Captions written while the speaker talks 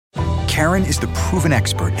Karen is the proven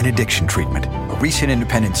expert in addiction treatment. A recent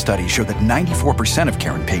independent study showed that 94% of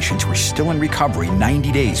Karen patients were still in recovery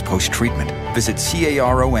 90 days post-treatment. Visit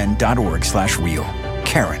caron.org/real.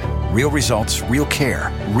 Karen, real results, real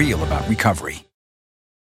care, real about recovery.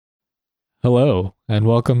 Hello, and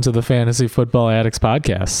welcome to the Fantasy Football Addicts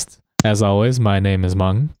Podcast. As always, my name is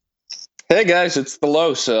Mung. Hey guys, it's the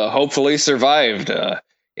Los. Hopefully survived.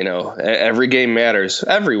 Every game matters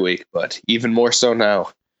every week, but even more so now.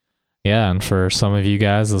 Yeah, and for some of you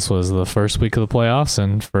guys, this was the first week of the playoffs,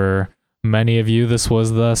 and for many of you, this was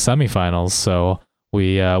the semifinals. So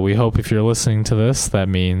we hope if you're listening to this, that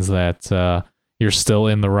means that you're still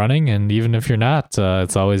in the running, and even if you're not,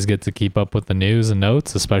 it's always good to keep up with the news and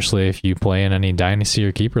notes, especially if you play in any dynasty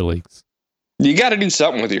or keeper leagues. You got to do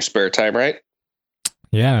something with your spare time, right?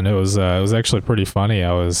 Yeah, and it was actually pretty funny.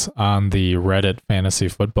 I was on the Reddit fantasy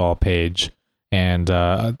football page, and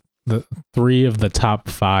the 3 of the top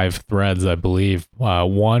 5 threads, I believe.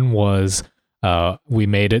 One was we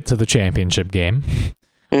made it to the championship game.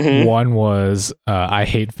 Mm-hmm. One was I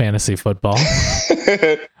hate fantasy football.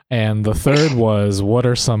 And the third was, what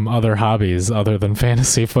are some other hobbies other than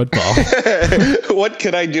fantasy football? What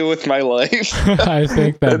can I do with my life? I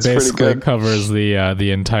think that basically covers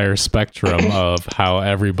the entire spectrum of how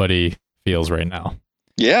everybody feels right now.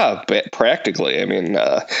 Yeah, practically. I mean,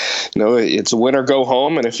 it's win or go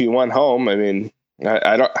home, and if you went home, I mean,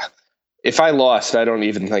 I don't. If I lost, I don't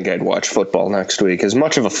even think I'd watch football next week. As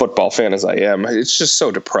much of a football fan as I am, it's just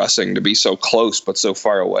so depressing to be so close but so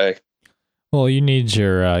far away. Well, you need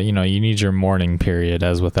your mourning period,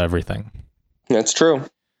 as with everything. That's true.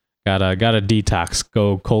 Gotta detox,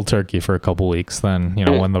 go cold turkey for a couple weeks. Then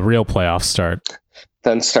when the real playoffs start,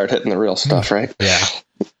 then start hitting the real stuff, right? Yeah.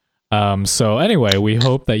 So anyway, we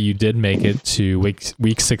hope that you did make it to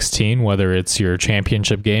week 16, whether it's your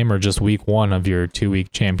championship game or just week 1 of your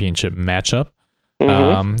 2-week championship matchup.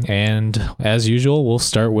 Mm-hmm. And as usual, we'll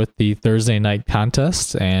start with the Thursday night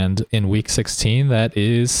contest. And in week 16, that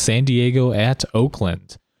is San Diego at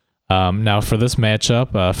Oakland. Now for this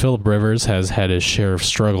matchup, Phillip Rivers has had his share of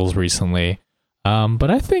struggles recently. But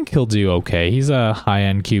I think he'll do okay. He's a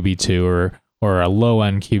high-end QB2 or a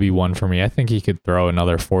low-end QB1 for me. I think he could throw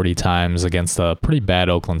another 40 times against a pretty bad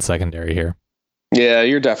Oakland secondary here. Yeah,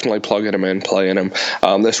 you're definitely plugging him in, playing him.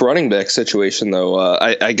 This running back situation, though,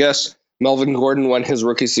 I guess Melvin Gordon went his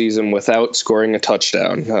rookie season without scoring a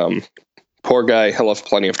touchdown. Poor guy, he'll have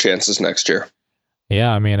plenty of chances next year.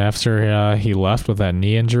 Yeah, I mean, after he left with that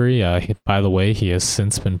knee injury, by the way, he has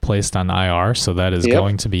since been placed on IR, so that is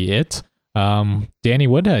going to be it. Danny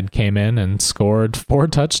Woodhead came in and scored 4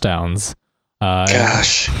 touchdowns.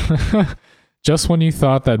 Gosh. Just when you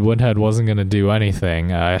thought that Woodhead wasn't going to do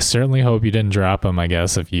anything, I certainly hope you didn't drop him, I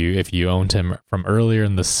guess, if you owned him from earlier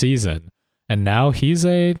in the season. And now he's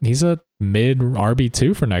a mid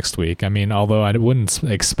RB2 for next week. I mean, although I wouldn't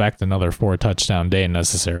expect another 4 touchdown day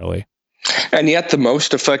necessarily. And yet the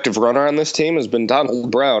most effective runner on this team has been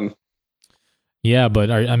Donald Brown. Yeah,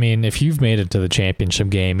 but I mean, if you've made it to the championship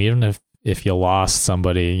game, even if you lost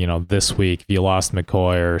somebody, this week, if you lost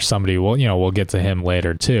McCoy or somebody, we'll get to him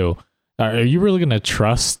later too. Are you really going to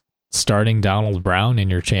trust starting Donald Brown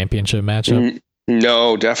in your championship matchup?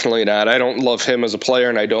 No, definitely not. I don't love him as a player,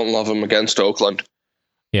 and I don't love him against Oakland.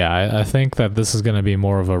 Yeah, I think that this is going to be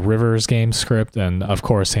more of a Rivers game script, and of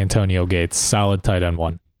course, Antonio Gates, solid tight end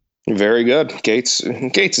 1. Very good. Gates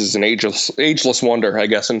is an ageless wonder, I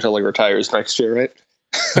guess, until he retires next year, right?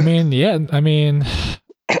 I mean,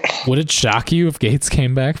 would it shock you if Gates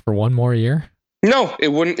came back for 1 more year? No, it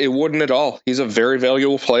wouldn't. It wouldn't at all. He's a very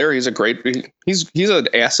valuable player. He's an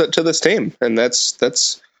asset to this team, and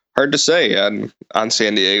that's hard to say on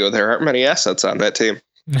San Diego. There aren't many assets on that team.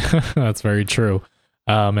 That's very true.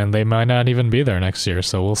 And they might not even be there next year,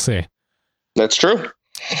 so we'll see. That's true.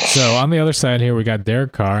 So on the other side here, we got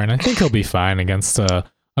Derek Carr, and I think he'll be fine against a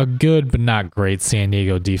good but not great San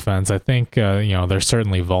Diego defense. I think they're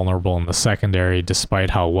certainly vulnerable in the secondary, despite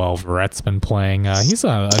how well Verrett's been playing. He's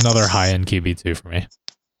another high-end QB2 for me.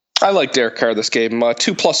 I like Derek Carr this game.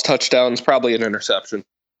 2+ touchdowns, probably an interception.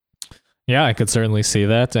 Yeah, I could certainly see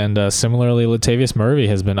that. And similarly, Latavius Murray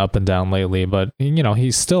has been up and down lately, but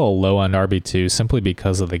he's still a low-end RB2 simply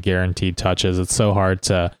because of the guaranteed touches. It's so hard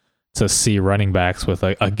to see running backs with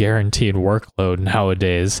a guaranteed workload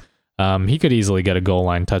nowadays. He could easily get a goal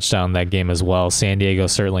line touchdown that game as well. San Diego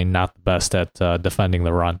certainly not the best at defending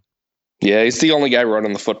the run. Yeah, he's the only guy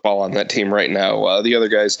running the football on that team right now. The other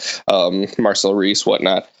guys, Marcel Reese,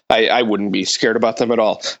 whatnot, I wouldn't be scared about them at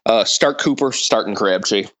all. Start Cooper, start and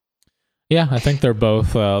Crabtree. Yeah, I think they're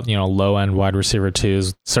both, low-end wide receiver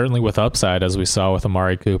twos, certainly with upside, as we saw with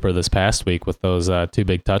Amari Cooper this past week with those 2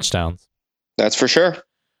 big touchdowns. That's for sure.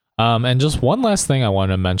 And just one last thing I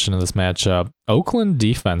wanted to mention in this matchup, Oakland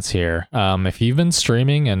defense here. If you've been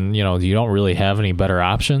streaming and, you don't really have any better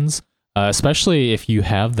options, especially if you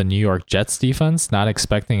have the New York Jets defense, not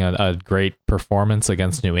expecting a great performance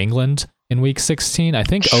against New England in Week 16, I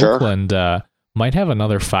think Sure. Oakland might have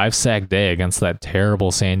another 5-sack day against that terrible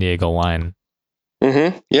San Diego line.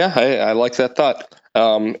 Mm-hmm. Yeah, I like that thought.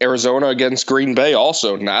 Arizona against Green Bay,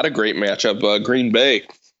 also not a great matchup. Green Bay,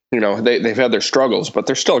 they've had their struggles, but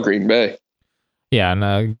they're still Green Bay. Yeah,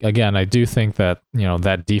 and again, I do think that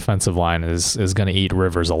that defensive line is going to eat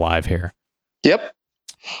Rivers alive here. Yep.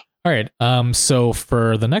 All right. So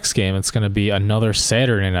for the next game, it's going to be another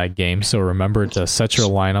Saturday night game. So remember to set your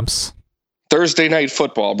lineups. Thursday night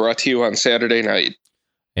football brought to you on Saturday night.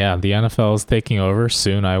 Yeah, the NFL is taking over.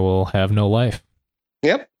 Soon I will have no life.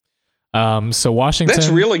 Yep. So Washington. That's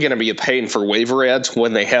really going to be a pain for waiver ads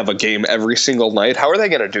when they have a game every single night. How are they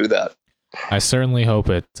going to do that? I certainly hope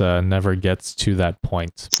it never gets to that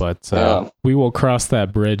point, but we will cross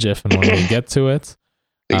that bridge if and when we get to it.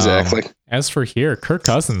 Exactly. As for here, Kirk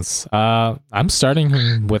Cousins, I'm starting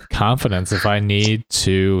him with confidence if I need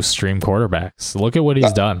to stream quarterbacks. Look at what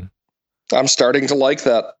he's done. I'm starting to like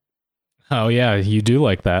that. Oh, yeah, you do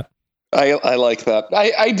like that. I like that.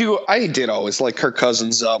 I do. I did always like Kirk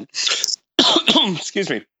Cousins. Excuse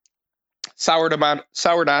me. Soured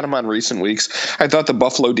on him on recent weeks. I thought the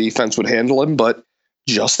Buffalo defense would handle him, but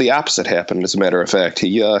just the opposite happened. As a matter of fact,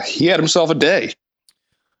 he had himself a day.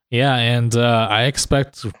 Yeah, and I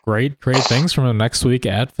expect great things from him next week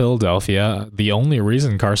at Philadelphia. The only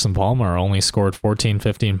reason Carson Palmer only scored 14,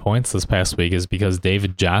 15 points this past week is because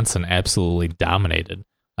David Johnson absolutely dominated.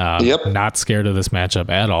 Yep. Not scared of this matchup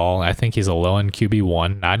at all. I think he's a low-end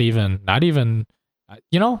QB1. Not even.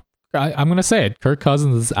 I'm going to say it. Kirk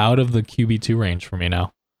Cousins is out of the QB2 range for me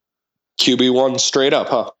now. QB1 straight up,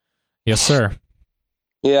 huh? Yes, sir.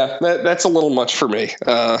 Yeah, that's a little much for me.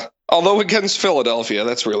 Although against Philadelphia,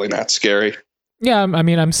 that's really not scary. Yeah, I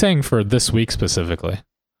mean, I'm saying for this week specifically.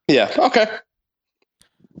 Yeah, okay.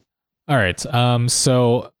 All right.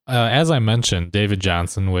 So as I mentioned, David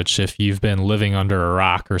Johnson, which if you've been living under a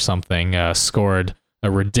rock or something, scored a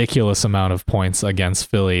ridiculous amount of points against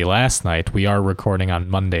Philly last night. We are recording on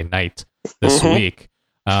Monday night this week.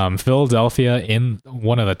 Philadelphia in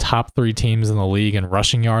one of the top 3 teams in the league in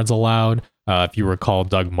rushing yards allowed. If you recall,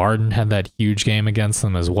 Doug Martin had that huge game against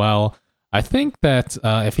them as well. I think that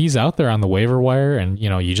if he's out there on the waiver wire and,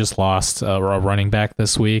 you just lost a running back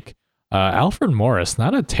this week, Alfred Morris,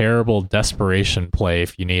 not a terrible desperation play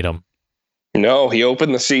if you need him. No, he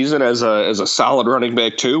opened the season as a solid running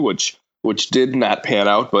back too, which did not pan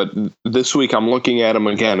out. But this week I'm looking at him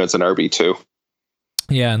again as an RB2.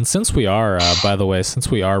 Yeah, and since we are, by the way,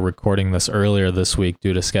 recording this earlier this week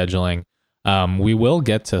due to scheduling, we will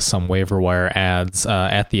get to some waiver wire ads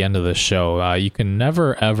at the end of the show. You can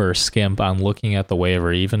never, ever skimp on looking at the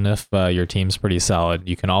waiver, even if your team's pretty solid.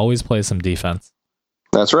 You can always play some defense.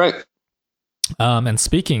 That's right. And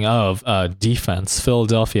speaking of defense,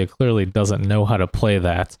 Philadelphia clearly doesn't know how to play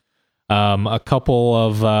that. A couple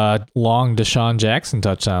of long Deshaun Jackson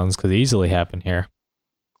touchdowns could easily happen here.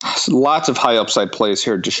 Lots of high upside plays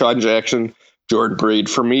here. Deshaun Jackson, Jordan Breed.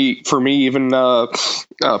 For me, even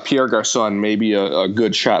Pierre Garçon may be a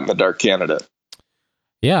good shot in the dark candidate.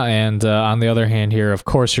 Yeah, and on the other hand here, of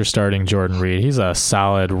course, you're starting Jordan Reed. He's a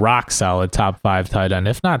solid, rock solid top 5 tight end,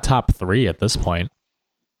 if not top 3 at this point.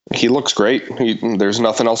 He looks great. There's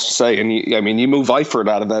nothing else to say. And you move Eifert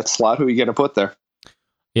out of that slot. Who are you going to put there?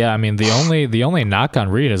 Yeah, I mean, the only knock on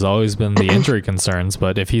Reed has always been the injury concerns,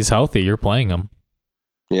 but if he's healthy, you're playing him.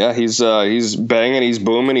 Yeah, he's banging, he's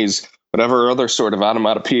booming, he's whatever other sort of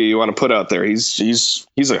onomatopoeia you want to put out there. He's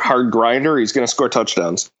a hard grinder. He's going to score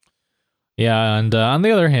touchdowns. Yeah, and on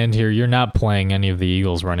the other hand here, you're not playing any of the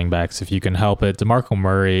Eagles running backs if you can help it. DeMarco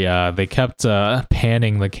Murray, they kept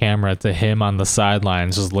panning the camera to him on the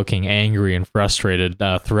sidelines, just looking angry and frustrated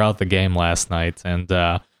throughout the game last night, and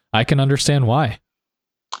I can understand why.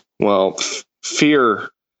 Well, fear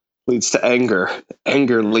leads to anger,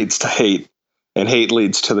 anger leads to hate, and hate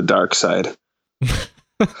leads to the dark side.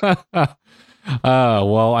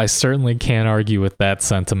 Well, I certainly can't argue with that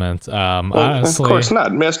sentiment. Honestly, of course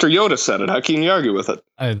not. Master Yoda said it. How can you argue with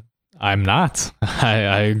it? I'm not. I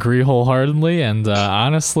agree wholeheartedly, and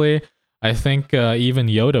honestly, I think even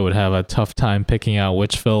Yoda would have a tough time picking out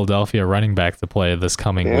which Philadelphia running back to play this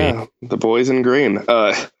coming week. The boys in green.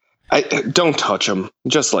 I don't touch them.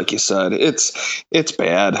 Just like you said, it's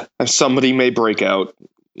bad. Somebody may break out.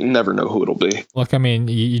 You never know who it'll be. Look, I mean,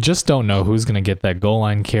 you just don't know who's going to get that goal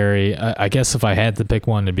line carry. I guess if I had to pick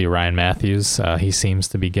one, it'd be Ryan Matthews. He seems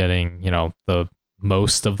to be getting, the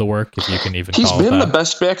most of the work, if you can even call it that. He's been the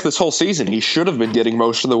best back this whole season. He should have been getting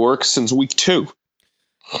most of the work since week 2.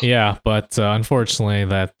 Yeah, but unfortunately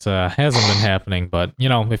that hasn't been happening. But,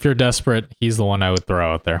 if you're desperate, he's the one I would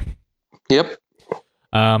throw out there. Yep.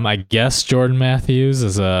 I guess Jordan Matthews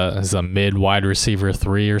is a mid wide receiver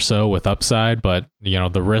 3 or so with upside, but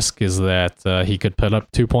the risk is that he could put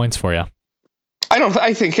up 2 points for you.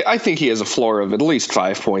 I think he has a floor of at least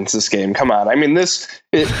 5 points this game. Come on. I mean,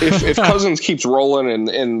 if Cousins keeps rolling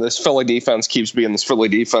and this Philly defense keeps being this Philly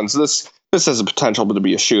defense, this has a potential to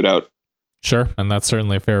be a shootout. Sure, and that's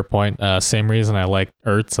certainly a fair point. Same reason I like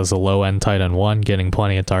Ertz as a low end tight end 1, getting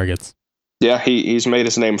plenty of targets. Yeah, he's made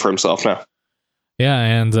his name for himself now. Yeah,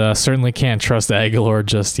 and certainly can't trust Aguilar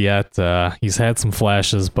just yet. He's had some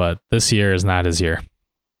flashes, but this year is not his year.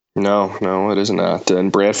 No, it is not.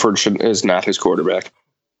 And Bradford is not his quarterback.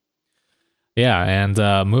 Yeah, and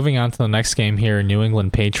moving on to the next game here, New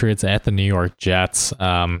England Patriots at the New York Jets.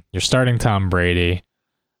 You're starting Tom Brady.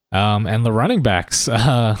 And the running backs,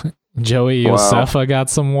 Joey Josefa got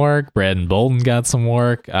some work. Braden Bolden got some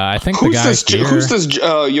work. I think who's this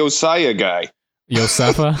Josiah guy?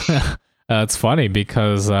 Josefa? It's funny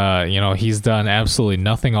because, he's done absolutely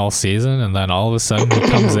nothing all season, and then all of a sudden he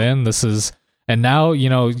comes in. And now,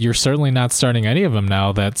 you're certainly not starting any of them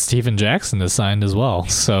now that Steven Jackson is signed as well.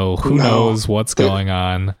 So who knows what's going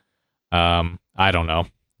on? I don't know.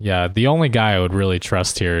 Yeah, the only guy I would really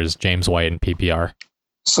trust here is James White in PPR.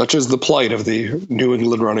 Such is the plight of the New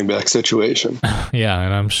England running back situation. Yeah,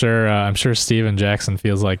 and I'm sure Steven Jackson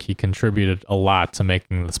feels like he contributed a lot to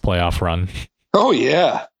making this playoff run. Oh,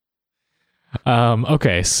 yeah.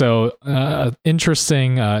 Okay, so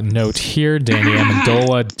interesting note here. Danny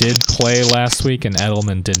Amendola did play last week and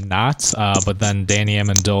Edelman did not, but then Danny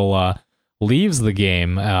Amendola leaves the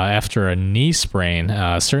game after a knee sprain.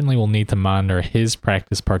 Certainly will need to monitor his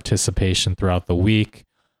practice participation throughout the week.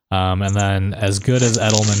 And then as good as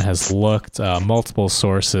Edelman has looked, multiple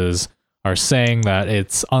sources are saying that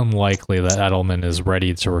it's unlikely that Edelman is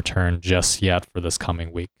ready to return just yet for this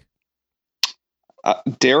coming week.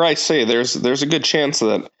 Dare I say there's a good chance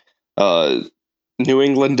that New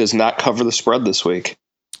England does not cover the spread this week.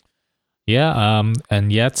 Yeah,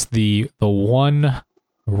 and yet the one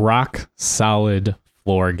rock solid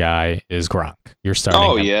floor guy is Gronk. You're starting.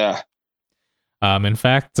 Oh, him. Yeah. In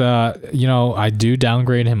fact, I do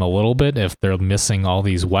downgrade him a little bit if they're missing all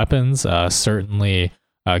these weapons. Certainly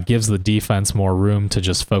gives the defense more room to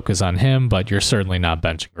just focus on him, but you're certainly not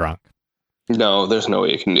benching Gronk. No, there's no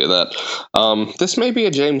way you can do that. This may be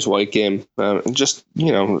a James White game. Hard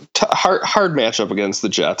matchup against the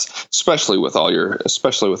Jets, especially with all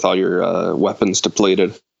your weapons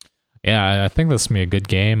depleted. Yeah, I think this will be a good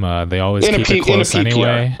game. They always keep it close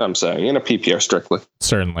anyway. I'm saying in a PPR strictly.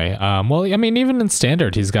 Certainly. Well, I mean, even in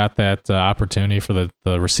standard, he's got that opportunity for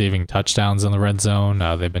the receiving touchdowns in the red zone.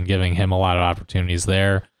 They've been giving him a lot of opportunities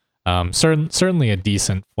there. Certainly a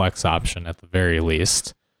decent flex option at the very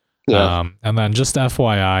least. Yeah. And then just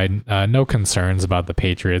FYI, no concerns about the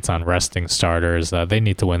Patriots on resting starters. They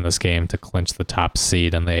need to win this game to clinch the top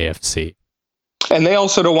seed in the AFC. And they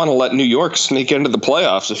also don't want to let New York sneak into the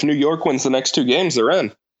playoffs. If New York wins the next 2 games, they're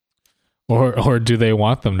in. Or do they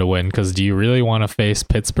want them to win? Because do you really want to face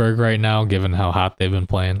Pittsburgh right now, given how hot they've been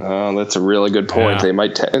playing? Oh, that's a really good point. Yeah. They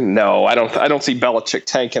might. No, I don't see Belichick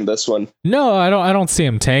tanking this one. No, I don't see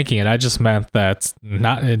him tanking it. I just meant that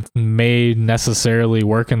it may necessarily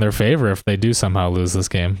work in their favor if they do somehow lose this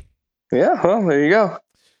game. Yeah, well, there you go.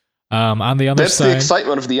 On the other side, that's the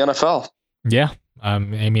excitement of the NFL. Yeah. I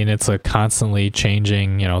mean, it's a constantly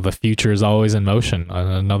changing, the future is always in motion.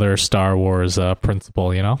 Another Star Wars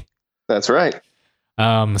principle, That's right.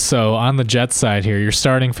 So on the Jets side here, you're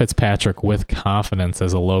starting Fitzpatrick with confidence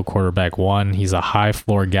as a low quarterback 1. He's a high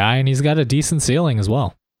floor guy, and he's got a decent ceiling as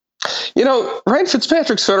well. Ryan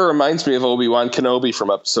Fitzpatrick sort of reminds me of Obi-Wan Kenobi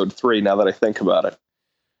from episode 3, now that I think about it.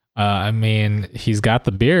 I mean, he's got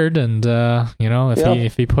the beard, and,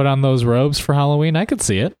 if he put on those robes for Halloween, I could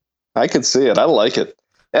see it. I can see it. I like it.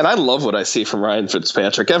 And I love what I see from Ryan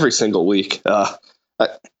Fitzpatrick every single week. I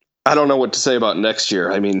don't know what to say about next year.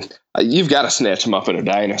 I mean, you've got to snatch him up in a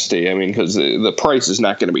dynasty. I mean, because the price is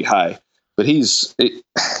not going to be high. But he's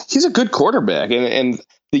a good quarterback. And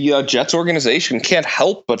the Jets organization can't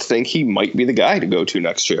help but think he might be the guy to go to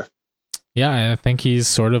next year. Yeah, I think he's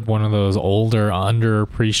sort of one of those older,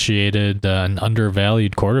 underappreciated, and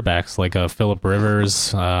undervalued quarterbacks, like a Phillip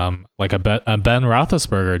Rivers, like a Ben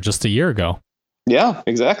Roethlisberger just a year ago. Yeah,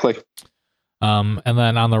 exactly. And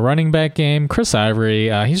then on the running back game, Chris Ivory,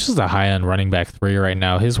 he's just a high-end running back 3 right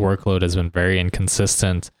now. His workload has been very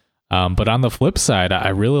inconsistent. But on the flip side, I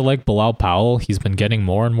really like Bilal Powell. He's been getting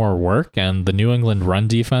more and more work, and the New England run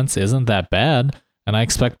defense isn't that bad. And I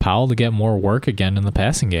expect Powell to get more work again in the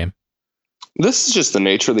passing game. This is just the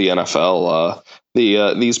nature of the NFL.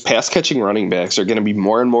 These pass-catching running backs are going to be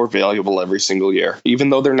more and more valuable every single year, even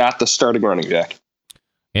though they're not the starting running back.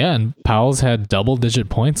 Yeah, and Powell's had double-digit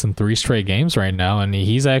points in 3 straight games right now, and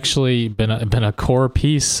he's actually been a core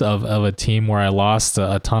piece of a team where I lost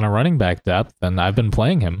a ton of running back depth, and I've been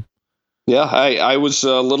playing him. Yeah, I was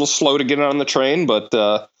a little slow to get on the train, but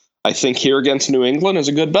I think here against New England is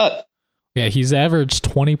a good bet. Yeah, he's averaged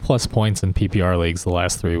 20-plus points in PPR leagues the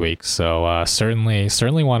last 3 weeks, so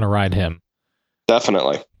certainly want to ride him.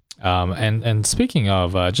 Definitely. And speaking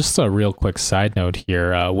of, just a real quick side note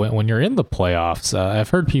here, when you're in the playoffs,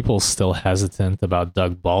 I've heard people still hesitant about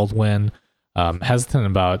Doug Baldwin, hesitant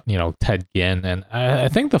about, Ted Ginn, and I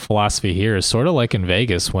think the philosophy here is sort of like in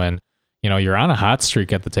Vegas when, you're on a hot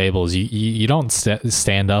streak at the tables, you don't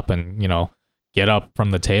stand up and, get up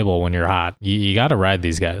from the table when you're hot. You got to ride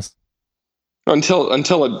these guys. Until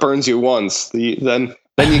it burns you once, then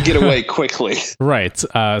you get away quickly. Right,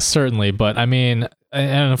 certainly. But I mean,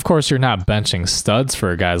 and of course, you're not benching studs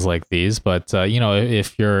for guys like these. But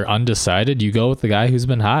if you're undecided, you go with the guy who's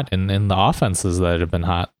been hot in the offenses that have been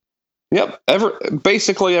hot. Yep.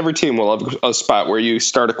 Basically, every team will have a spot where you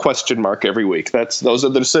start a question mark every week. Those are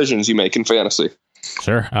the decisions you make in fantasy.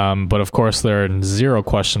 Sure, but of course there are 0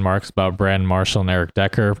 question marks about Brandon Marshall and Eric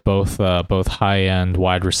Decker, both high-end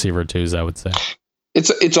wide receiver 2s, I would say.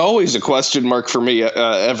 It's always a question mark for me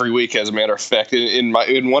every week. As a matter of fact, in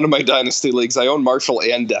one of my dynasty leagues, I own Marshall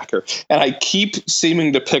and Decker, and I keep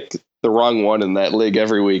seeming to pick the wrong one in that league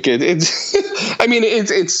every week. It's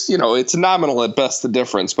it's nominal at best, the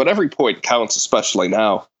difference, but every point counts, especially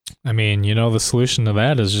now. I mean, the solution to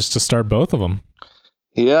that is just to start both of them.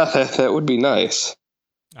 Yeah, that would be nice.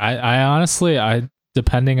 I honestly,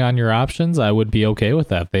 depending on your options, I would be okay with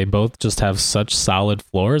that. They both just have such solid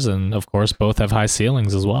floors, and of course, both have high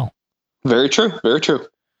ceilings as well. Very true. Very true.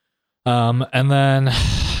 And then,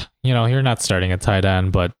 you're not starting a tight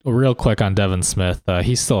end, but real quick on Devin Smith,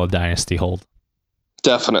 he's still a dynasty hold.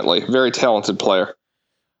 Definitely. Very talented player.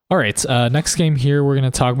 All right, next game here we're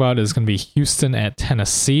going to talk about is going to be Houston at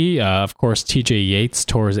Tennessee. Of course, TJ Yates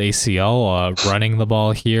tore his ACL running the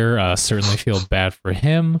ball here. Certainly feel bad for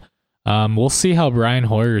him. We'll see how Brian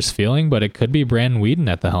Hoyer is feeling, but it could be Brandon Weeden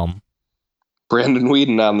at the helm. Brandon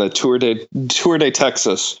Weeden on the Tour de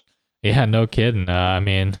Texas. Yeah, no kidding. I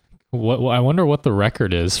mean, I wonder what the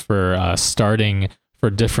record is for starting for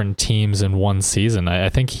different teams in one season. I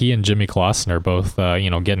think he and Jimmy Clausen are both,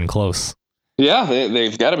 getting close. Yeah,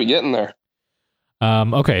 they've got to be getting there.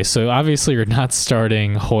 Okay, so obviously you're not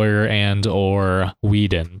starting Hoyer and or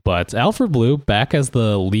Weeden, but Alfred Blue back as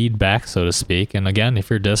the lead back, so to speak. And again,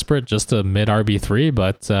 if you're desperate, just a mid RB3,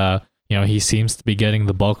 but he seems to be getting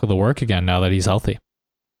the bulk of the work again now that he's healthy.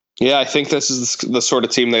 Yeah, I think this is the sort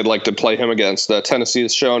of team they'd like to play him against. Tennessee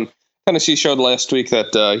showed last week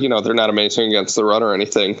that they're not amazing against the run or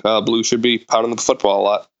anything. Blue should be pounding the football a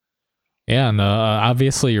lot. Yeah, and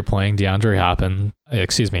obviously you're playing DeAndre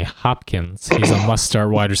Hopkins. He's a must-start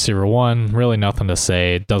wide receiver 1. Really nothing to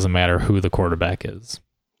say. It doesn't matter who the quarterback is.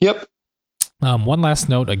 Yep. One last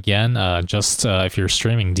note again, if you're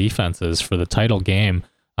streaming defenses for the title game,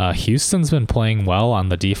 Houston's been playing well on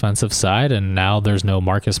the defensive side, and now there's no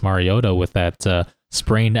Marcus Mariota with that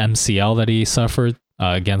sprained MCL that he suffered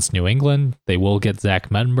against New England. They will get Zach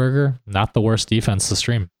Mettenberger. Not the worst defense to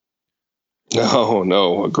stream.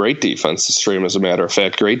 No, a great defense to stream, as a matter of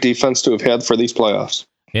fact. Great defense to have had for these playoffs.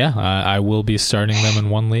 Yeah, I will be starting them in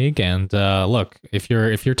one league. And look, if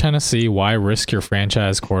you're Tennessee, why risk your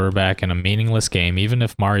franchise quarterback in a meaningless game? Even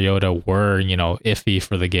if Mariota were, iffy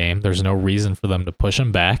for the game, there's no reason for them to push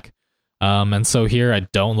him back. And so here, I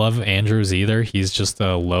don't love Andrews either. He's just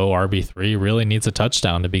a low RB3. Really needs a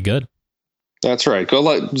touchdown to be good. That's right. Go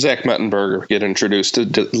let Zach Mettenberger get introduced to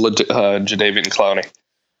Jadeveon Clowney.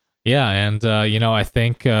 Yeah, and, I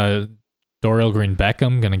think Dorial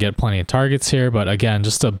Green-Beckham going to get plenty of targets here, but again,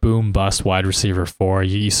 just a boom-bust wide receiver 4.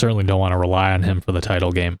 You certainly don't want to rely on him for the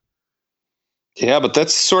title game. Yeah, but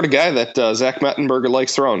that's the sort of guy that Zach Mettenberger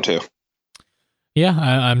likes throwing to. Yeah,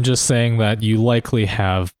 I'm just saying that you likely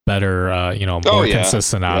have better, more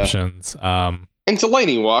consistent options. And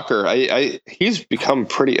Delaney Walker, he's become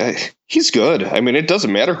he's good. I mean, it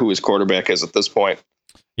doesn't matter who his quarterback is at this point.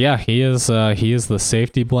 Yeah, he is the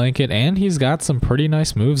safety blanket, and he's got some pretty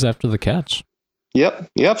nice moves after the catch. Yep,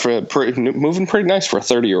 moving pretty nice for a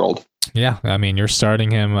 30-year-old. Yeah, I mean, you're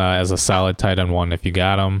starting him as a solid tight end one if you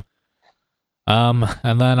got him.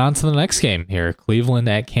 And then on to the next game here, Cleveland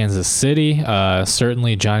at Kansas City.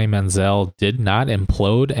 Certainly Johnny Manziel did not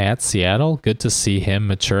implode at Seattle. Good to see him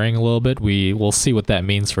maturing a little bit. We'll see what that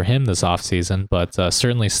means for him this offseason, but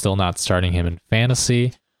certainly still not starting him in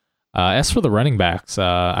fantasy. As for the running backs,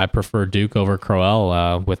 I prefer Duke over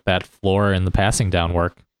Crowell with that floor and the passing down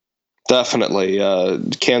work. Definitely.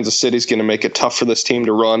 Kansas City's going to make it tough for this team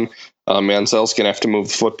to run. Manziel's going to have to move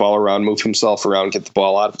the football around, move himself around, get the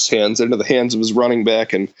ball out of his hands into the hands of his running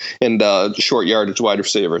back and short yardage wide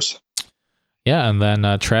receivers. Yeah, and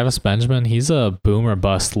then Travis Benjamin, he's a boom or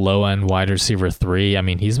bust low-end wide receiver 3. I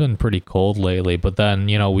mean, he's been pretty cold lately, but then,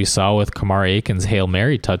 we saw with Kamar Aiken's Hail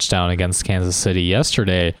Mary touchdown against Kansas City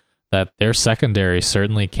yesterday that their secondary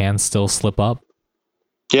certainly can still slip up.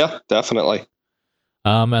 Yeah, definitely.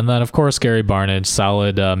 And then, of course, Gary Barnidge,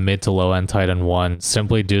 solid mid to low end tight end 1,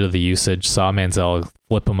 simply due to the usage. Saw Manziel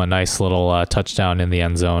flip him a nice little touchdown in the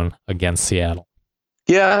end zone against Seattle.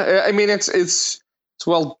 Yeah, I mean, it's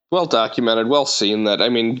well documented, well seen that, I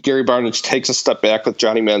mean, Gary Barnidge takes a step back with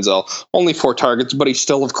Johnny Manziel, only 4 targets, but he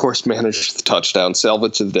still, of course, managed the touchdown,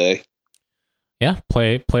 salvage of the day. Yeah,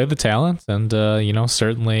 play the talent, and,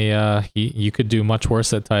 certainly you could do much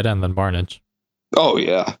worse at tight end than Barnidge. Oh,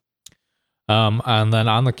 yeah. And then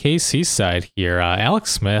on the KC side here,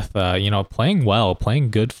 Alex Smith, playing well,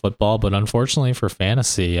 playing good football, but unfortunately for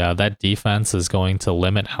fantasy, that defense is going to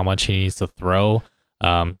limit how much he needs to throw.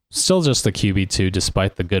 Still just the QB2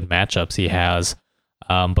 despite the good matchups he has.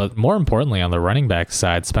 But more importantly, on the running back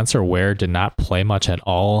side, Spencer Ware did not play much at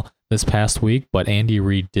all this past week, but Andy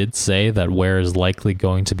Reid did say that Ware is likely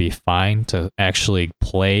going to be fine to actually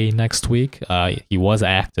play next week. He was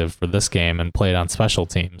active for this game and played on special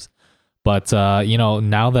teams. But,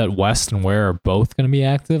 now that West and Ware are both going to be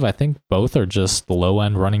active, I think both are just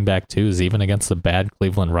low-end running back twos, even against the bad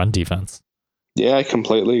Cleveland run defense. Yeah, I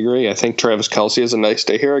completely agree. I think Travis Kelce has a nice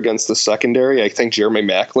day here against the secondary. I think Jeremy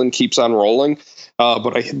Maclin keeps on rolling,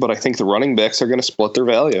 but I think the running backs are going to split their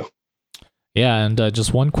value. Yeah, and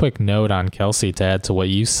just one quick note on Kelce to add to what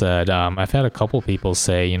you said. I've had a couple people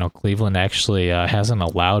say, Cleveland actually hasn't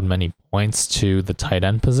allowed many points to the tight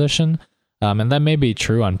end position. And that may be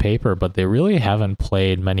true on paper, but they really haven't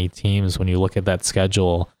played many teams when you look at that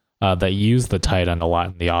schedule that use the tight end a lot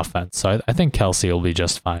in the offense. So I think Kelce will be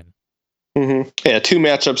just fine. Mm-hmm. Yeah, 2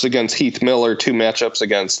 matchups against Heath Miller, 2 matchups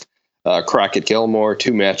against Crockett Gilmore,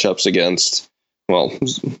 2 matchups against,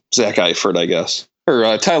 Zach Eifert, I guess.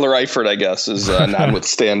 Or Tyler Eifert, I guess, is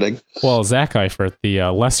notwithstanding. Well, Zach Eifert, the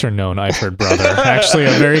lesser-known Eifert brother, actually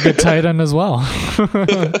a very good tight end as well.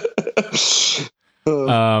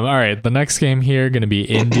 All right, the next game here going to be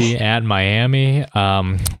Indy at Miami.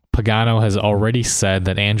 Pagano has already said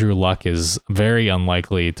that Andrew Luck is very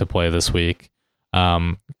unlikely to play this week.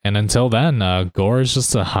 And until then, Gore is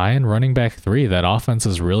just a high-end running back 3. That offense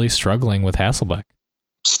is really struggling with Hasselbeck.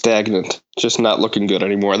 Stagnant, just not looking good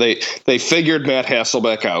anymore. They figured Matt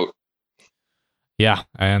Hasselbeck out. Yeah,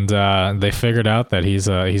 and they figured out that he's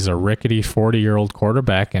a rickety 40-year-old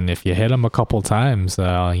quarterback, and if you hit him a couple times,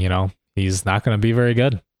 he's not going to be very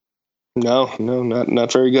good. No,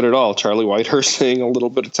 not very good at all. Charlie Whitehurst seeing a little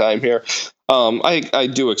bit of time here. I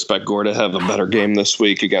do expect Gore to have a better game this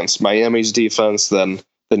week against Miami's defense than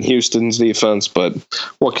Houston's defense, but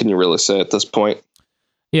what can you really say at this point?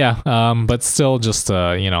 Yeah, but still just,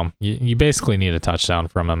 you basically need a touchdown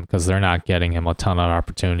from him because they're not getting him a ton of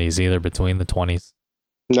opportunities either between the 20s.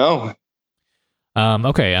 No.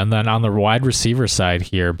 Okay, and then on the wide receiver side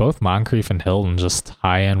here, both Moncrief and Hilton just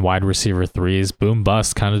high-end wide receiver 3s. Boom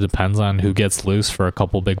bust kind of depends on who gets loose for a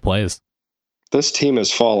couple big plays. This team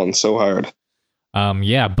has fallen so hard.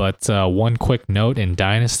 Yeah, but one quick note, in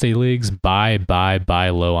Dynasty Leagues, buy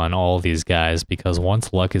low on all of these guys because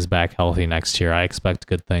once Luck is back healthy next year, I expect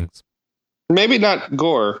good things. Maybe not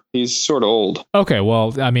Gore. He's sort of old. Okay,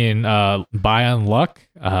 well, I mean, buy on Luck,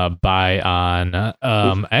 buy on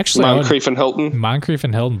actually Moncrief and Hilton. Moncrief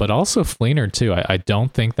and Hilton, but also Fleener too. I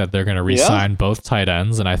don't think that they're going to re-sign both tight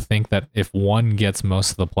ends, and I think that if one gets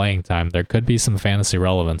most of the playing time, there could be some fantasy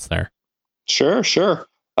relevance there. Sure.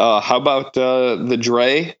 How about the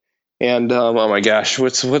Dre and oh my gosh,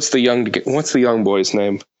 what's the young boy's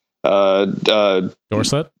name?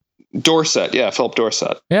 Dorsett, yeah, Philip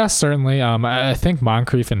Dorsett. Yeah, certainly. I think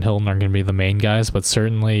Moncrief and Hilton are going to be the main guys, but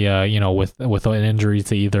certainly, with an injury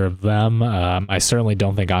to either of them, I certainly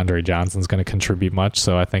don't think Andre Johnson's going to contribute much.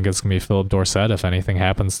 So I think it's going to be Philip Dorsett if anything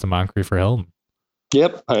happens to Moncrief or Hilton.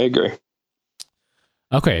 Yep, I agree.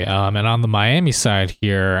 Okay, and on the Miami side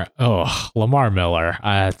here, Lamar Miller.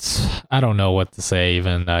 I don't know what to say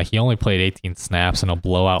even. He only played 18 snaps in a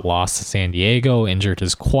blowout loss to San Diego, injured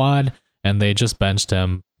his quad, and they just benched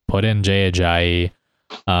him, put in Jay Ajayi.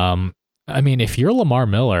 I mean, if you're Lamar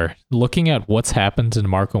Miller, looking at what's happened to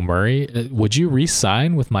DeMarco Murray, would you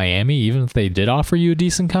re-sign with Miami even if they did offer you a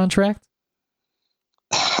decent contract?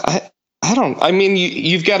 I don't. I mean,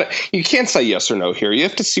 you can't say yes or no here. You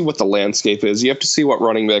have to see what the landscape is. You have to see what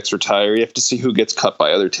running backs retire. You have to see who gets cut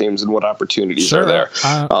by other teams and what opportunities are there.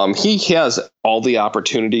 He has all the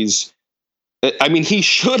opportunities. I mean, he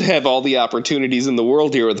should have all the opportunities in the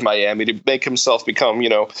world here with Miami to make himself become,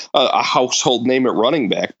 a household name at running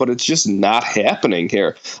back, but it's just not happening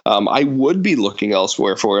here. I would be looking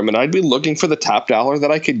elsewhere for him, and I'd be looking for the top dollar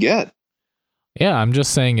that I could get. Yeah, I'm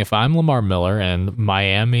just saying if I'm Lamar Miller and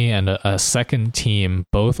Miami and a second team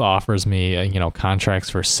both offers me, contracts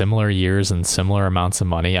for similar years and similar amounts of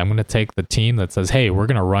money, I'm going to take the team that says, hey, we're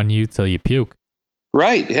going to run you till you puke.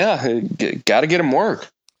 Right. Yeah. Got to get him work.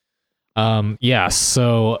 Yeah.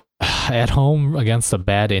 So at home against a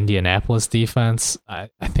bad Indianapolis defense, I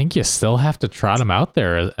think you still have to trot him out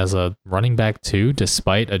there as a running back too,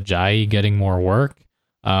 despite Ajayi getting more work.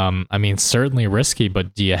 I mean, certainly risky,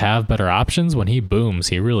 but do you have better options? When he booms,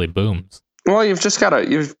 he really booms. Well, you've got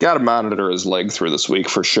to monitor his leg through this week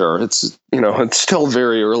for sure. It's still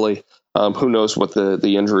very early. Who knows what the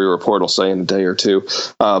injury report will say in a day or two.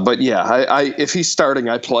 But yeah, I if he's starting,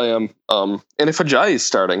 I play him. And if Ajayi is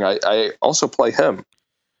starting, I also play him.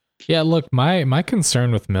 Yeah, look, my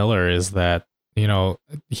concern with Miller is that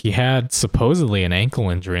he had supposedly an ankle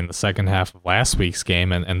injury in the second half of last week's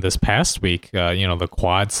game, and this past week, the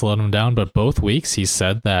quad slowed him down. But both weeks he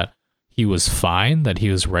said that he was fine, that he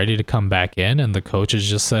was ready to come back in, and the coaches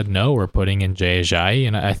just said, no, we're putting in Jay Ajayi.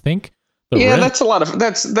 And I think that's a lot of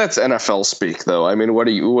that's NFL speak, though. I mean,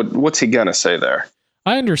 what's he gonna say there?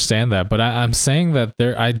 I understand that, but I'm saying that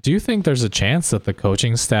I do think there's a chance that the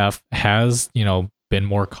coaching staff has been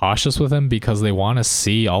more cautious with him because they want to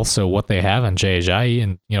see also what they have in Jay Ajayi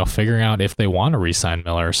and figuring out if they want to re-sign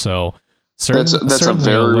Miller. So that's a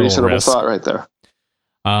very reasonable thought right there.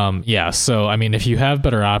 Yeah. So I mean, if you have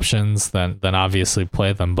better options, then obviously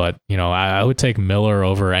play them. But I would take Miller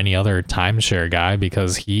over any other timeshare guy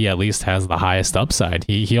because he at least has the highest upside.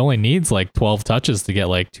 He only needs like 12 touches to get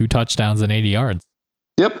like 2 touchdowns and 80 yards.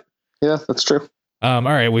 Yep. Yeah, that's true. All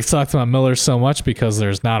right, we've talked about Miller so much because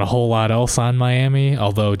there's not a whole lot else on Miami,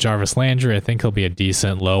 although Jarvis Landry, I think he'll be a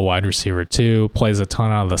decent low wide receiver too, plays a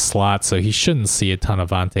ton out of the slot, so he shouldn't see a ton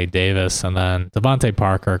of Vontae Davis. And then Devontae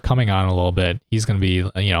Parker coming on a little bit. He's going to be,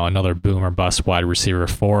 another boom or bust wide receiver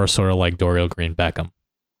 4, sort of like Dorial Green Beckham.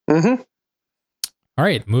 Mm-hmm. All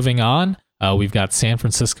right, moving on. We've got San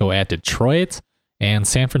Francisco at Detroit, and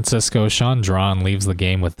San Francisco, Sean Drawn leaves the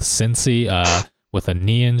game with Cincy, with a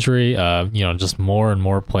knee injury. Just more and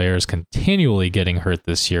more players continually getting hurt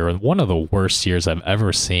this year. One of the worst years I've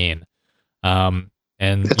ever seen. And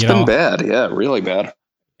it's been bad. Yeah, really bad.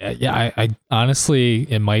 Yeah, I honestly,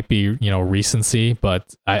 it might be, recency,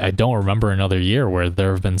 but I don't remember another year where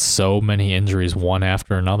there have been so many injuries one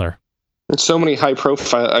after another. It's so many high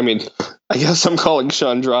profile. I mean, I guess I'm calling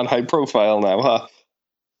Sean Drawn high profile now, huh?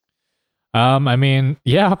 I mean,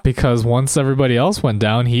 yeah, because once everybody else went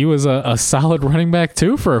down, he was a solid running back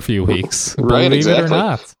too for a few weeks. Right, believe exactly. it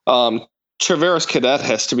or not. Travaris Cadet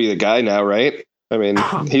has to be the guy now, right? I mean,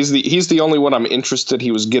 he's the only one I'm interested.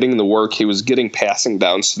 He was getting the work. He was getting passing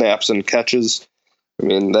down snaps and catches. I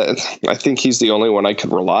mean, I think he's the only one I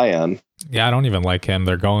could rely on. Yeah, I don't even like him.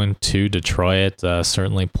 They're going to Detroit,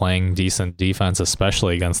 certainly playing decent defense,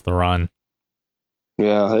 especially against the run.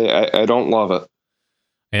 Yeah, I don't love it.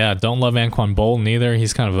 Yeah, don't love Anquan Bolton either.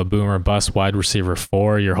 He's kind of a boomer bust wide receiver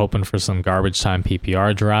 4. You're hoping for some garbage time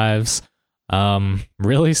PPR drives.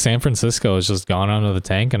 Really, San Francisco has just gone onto the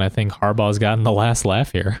tank, and I think Harbaugh's gotten the last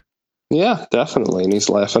laugh here. Yeah, definitely, and he's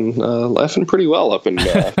laughing pretty well up in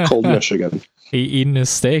cold Michigan. Eating his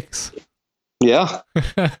steaks. Yeah.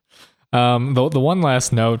 The one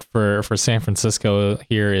last note for San Francisco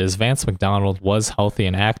here is Vance McDonald was healthy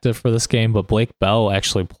and active for this game, but Blake Bell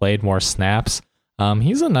actually played more snaps.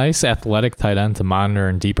 He's a nice athletic tight end to monitor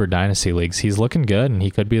in deeper dynasty leagues. He's looking good, and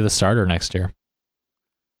he could be the starter next year.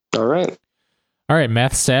 All right.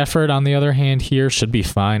 Matt Stafford, on the other hand, here should be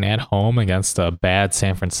fine at home against a bad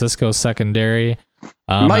San Francisco secondary.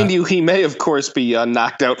 Mind you, he may, of course, be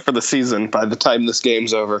knocked out for the season by the time this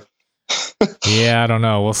game's over. Yeah, I don't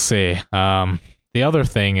know. We'll see. The other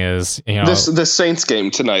thing is, this Saints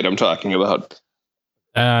game tonight I'm talking about.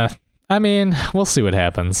 I I mean, we'll see what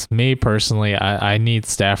happens. Me personally, I need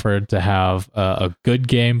Stafford to have a good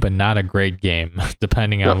game, but not a great game,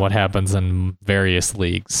 depending on what happens in various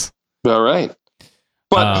leagues. All right.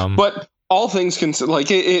 But all things considered, like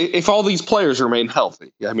if all these players remain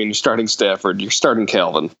healthy, I mean, you're starting Stafford, you're starting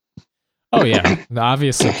Calvin. Oh, yeah.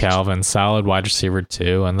 Obviously, Calvin, solid wide receiver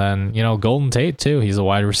 2. And then, Golden Tate, too. He's a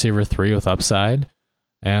wide receiver 3 with upside.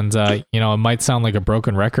 And, it might sound like a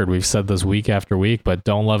broken record. We've said this week after week, but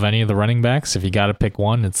don't love any of the running backs. If you got to pick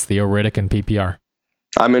one, it's Theo Riddick and PPR.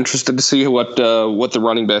 I'm interested to see what the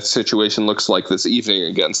running back situation looks like this evening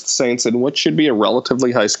against the Saints and what should be a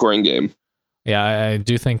relatively high-scoring game. Yeah, I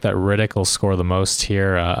do think that Riddick will score the most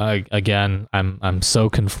here. Again, I'm so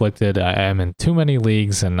conflicted. I am in too many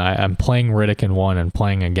leagues, and I'm playing Riddick in one and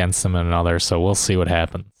playing against him in another, so we'll see what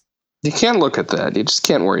happens. You can't look at that. You just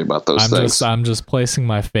can't worry about those things. I'm just placing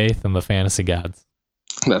my faith in the fantasy gods.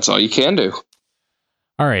 That's all you can do.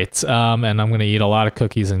 All right, and I'm going to eat a lot of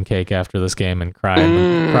cookies and cake after this game and cry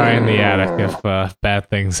in the attic if bad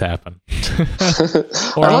things happen.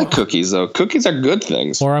 I like cookies, though. Cookies are good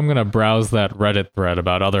things. Or I'm going to browse that Reddit thread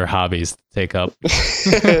about other hobbies to take up.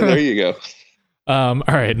 There you go. All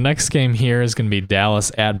right, next game here is going to be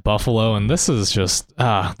Dallas at Buffalo, and this is just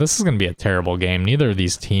this is going to be a terrible game. Neither of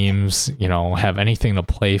these teams, have anything to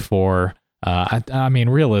play for. I mean,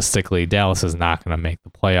 realistically, Dallas is not going to make the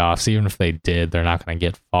playoffs. Even if they did, they're not going to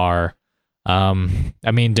get far. I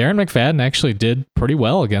mean, Darren McFadden actually did pretty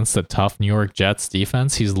well against the tough New York Jets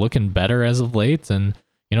defense. He's looking better as of late, and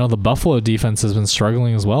the Buffalo defense has been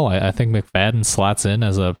struggling as well. I think McFadden slots in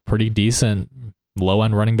as a pretty decent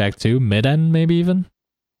low-end running back too, mid-end maybe even.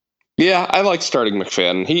 Yeah, I like starting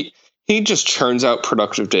McFadden. He just churns out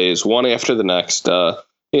productive days, one after the next.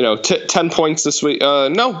 10 points this week.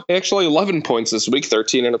 No, actually 11 points this week,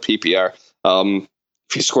 13 in a PPR.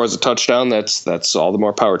 If he scores a touchdown, that's all the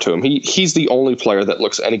more power to him. He's the only player that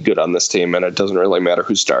looks any good on this team, and it doesn't really matter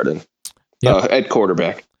who's starting at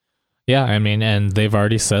quarterback. Yeah, I mean, and they've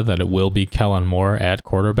already said that it will be Kellen Moore at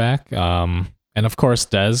quarterback. And of course,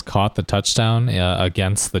 Dez caught the touchdown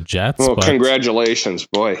against the Jets. Well, congratulations,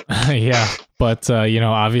 boy. Yeah, but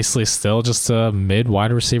obviously still just a mid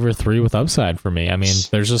wide receiver 3 with upside for me. I mean,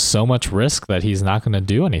 there's just so much risk that he's not going to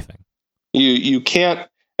do anything. You can't.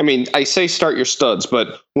 I mean, I say start your studs,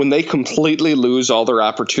 but when they completely lose all their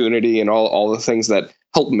opportunity and all the things that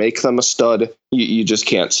help make them a stud, you just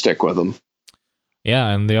can't stick with them. Yeah,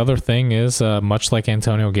 and the other thing is, much like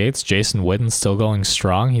Antonio Gates, Jason Witten's still going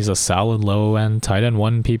strong. He's a solid low-end tight end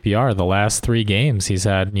 1 PPR. The last 3 games, he's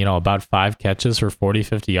had, about 5 catches for 40,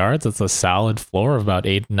 50 yards. It's a solid floor of about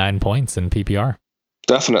 8-9 points in PPR.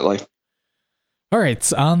 Definitely. All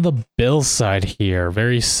right, on the Bills side here,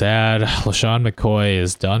 very sad. LaShawn McCoy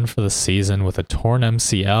is done for the season with a torn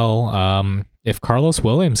MCL. If Carlos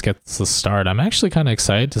Williams gets the start, I'm actually kind of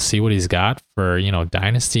excited to see what he's got for,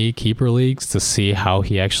 dynasty keeper leagues, to see how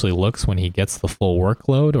he actually looks when he gets the full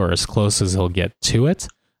workload, or as close as he'll get to it.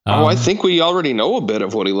 I think we already know a bit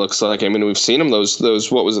of what he looks like. I mean, we've seen him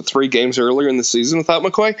those what was it, 3 games earlier in the season without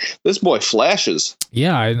McCoy. This boy flashes.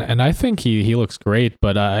 Yeah, and I think he looks great,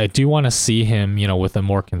 but I do want to see him, with a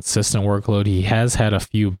more consistent workload. He has had a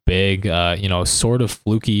few big, sort of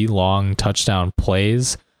fluky long touchdown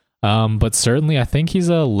plays. But certainly I think he's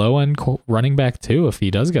a low-end running back too if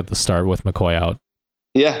he does get the start with McCoy out.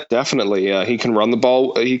 Yeah, definitely. He can run the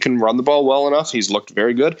ball. He can run the ball well enough. He's looked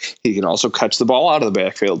very good. He can also catch the ball out of the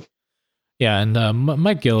backfield. Yeah, and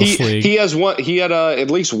Mike Gillislee. He has one. He had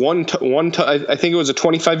at least one. I think it was a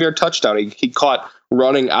 25-yard touchdown. He caught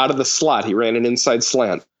running out of the slot. He ran an inside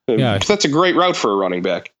slant. Yeah, that's a great route for a running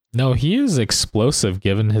back. No, he is explosive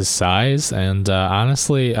given his size, and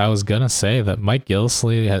honestly, I was gonna say that Mike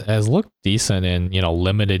Gillislee has looked decent in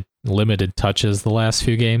limited touches the last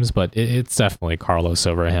few games, but it's definitely Carlos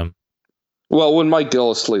over him. Well, when Mike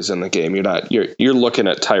Gillislee's in the game, you're looking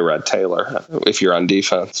at Tyrod Taylor if you're on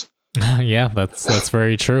defense. Yeah, that's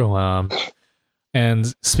very true.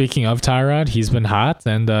 And speaking of Tyrod, he's been hot,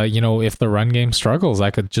 and if the run game struggles,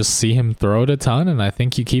 I could just see him throw it a ton, and I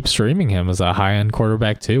think you keep streaming him as a high-end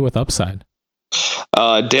quarterback too with upside.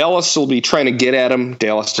 Dallas will be trying to get at him.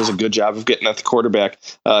 Dallas does a good job of getting at the quarterback.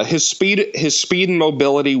 His speed and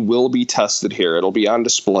mobility will be tested here. It'll be on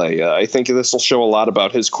display. I think this will show a lot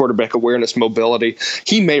about his quarterback awareness, mobility.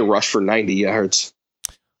 He may rush for 90 yards.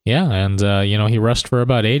 Yeah, and he rushed for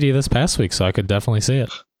about 80 this past week, so I could definitely see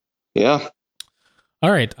it. Yeah. All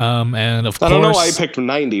right, and of course... I don't know why I picked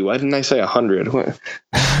 90. Why didn't I say 100? You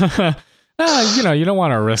don't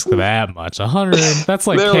want to risk that much. 100, that's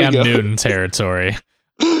like Cam Newton territory.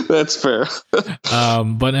 That's fair.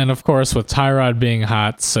 And of course, with Tyrod being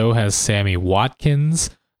hot, so has Sammy Watkins.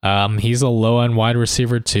 He's a low-end wide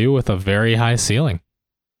receiver too with a very high ceiling.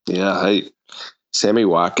 Yeah, Sammy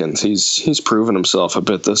Watkins, he's proven himself a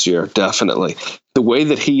bit this year, definitely. The way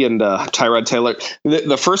that he and Tyrod Taylor,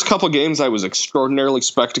 the first couple games I was extraordinarily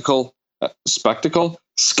skeptical about the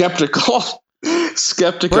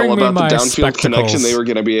downfield connection they were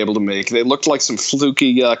going to be able to make. They looked like some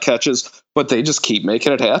fluky catches, but they just keep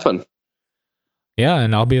making it happen. Yeah,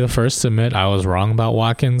 and I'll be the first to admit I was wrong about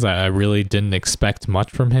Watkins. I really didn't expect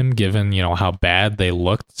much from him, given how bad they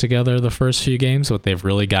looked together the first few games, but they've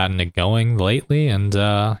really gotten it going lately, and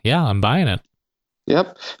I'm buying it.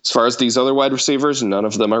 Yep. As far as these other wide receivers, none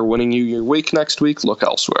of them are winning you your week next week. Look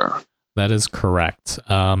elsewhere. That is correct.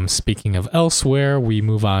 Speaking of elsewhere, we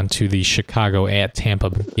move on to the Chicago at Tampa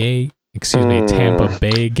Bay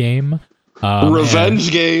game.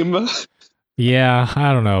 Revenge game. Yeah,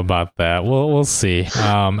 I don't know about that. We'll see.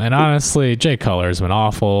 And honestly, Jay Cutler's been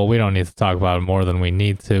awful. We don't need to talk about it more than we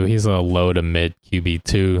need to. He's a low to mid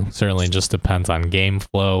QB2. Certainly just depends on game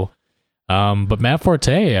flow. But Matt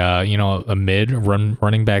Forte, a mid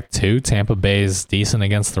running back 2. Tampa Bay's decent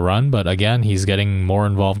against the run, but again, he's getting more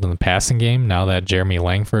involved in the passing game now that Jeremy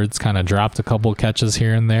Langford's kind of dropped a couple catches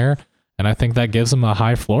here and there, and I think that gives him a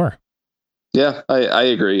high floor. Yeah, I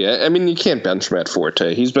agree. I mean, you can't bench Matt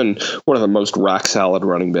Forte. He's been one of the most rock-solid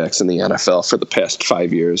running backs in the NFL for the past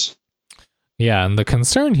 5 years. Yeah, and the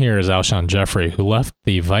concern here is Alshon Jeffrey, who left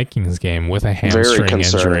the Vikings game with a hamstring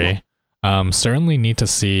injury. Certainly need to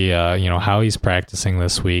see, how he's practicing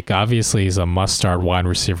this week. Obviously, he's a must-start wide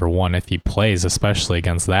receiver 1 if he plays, especially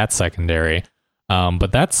against that secondary.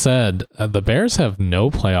 But that said, the Bears have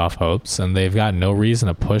no playoff hopes, and they've got no reason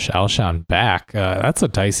to push Alshon back. That's a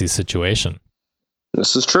dicey situation.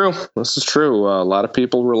 This is true. A lot of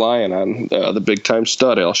people relying on the big-time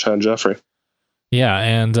stud, Alshon Jeffrey. Yeah,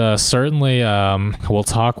 and certainly we'll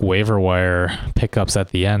talk waiver wire pickups at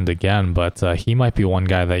the end again, but he might be one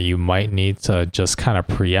guy that you might need to just kind of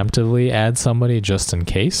preemptively add somebody just in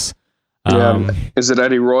case. Is it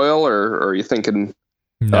Eddie Royal, or are you thinking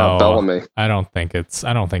no, Bellamy? I don't think it's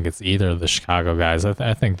either of the Chicago guys.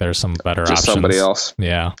 I think there's some better just options. Somebody else.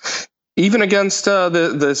 Yeah. Even against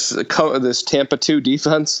this Tampa 2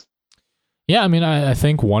 defense. Yeah, I mean, I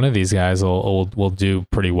think one of these guys will do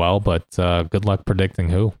pretty well, but good luck predicting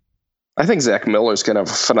who. I think Zach Miller's going to have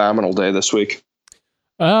a phenomenal day this week.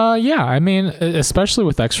 Yeah, I mean, especially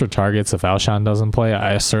with extra targets if Alshon doesn't play,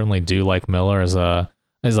 I certainly do like Miller as a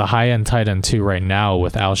high-end tight end 2 right now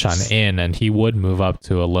with Alshon in, and he would move up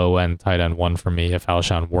to a low-end tight end 1 for me if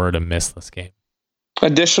Alshon were to miss this game.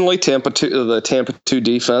 Additionally, the Tampa 2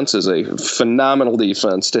 defense is a phenomenal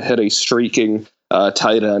defense to hit a streaking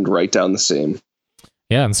tight end right down the seam.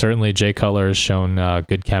 Yeah, and certainly Jay Cutler has shown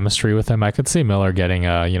good chemistry with him. I could see Miller getting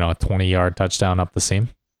a 20-yard touchdown up the seam.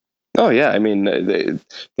 Oh yeah, I mean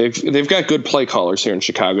they've got good play callers here in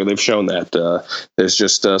Chicago. They've shown that. There's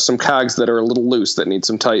just some cogs that are a little loose that need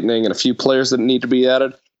some tightening, and a few players that need to be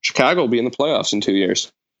added. Chicago will be in the playoffs in 2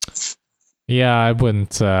 years. Yeah, I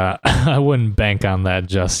wouldn't bank on that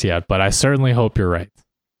just yet, but I certainly hope you're right.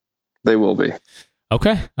 They will be.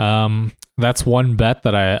 Okay. That's one bet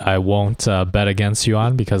that I won't bet against you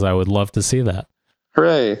on because I would love to see that.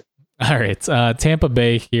 Hooray. All right. Tampa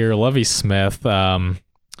Bay here, Lovie Smith. Yeah.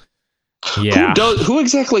 Who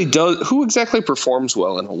exactly performs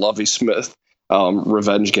well in a Lovie Smith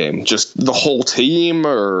revenge game? Just the whole team,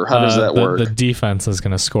 or how does that work? The defense is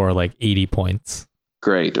going to score like 80 points.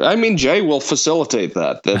 Great. I mean, Jay will facilitate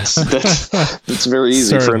that. That's very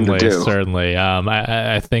easy for him to do. Certainly.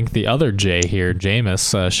 I think the other Jay here,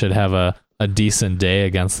 Jameis, should have a decent day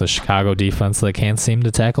against the Chicago defense that can't seem to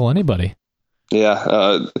tackle anybody.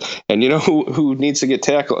 Yeah, and you know who needs to get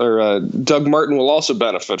tackled? Or Doug Martin will also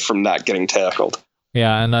benefit from not getting tackled.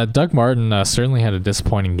 Yeah, and Doug Martin certainly had a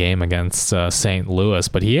disappointing game against St. Louis,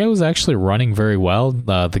 but he was actually running very well.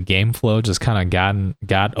 The game flow just kind of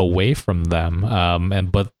got away from them.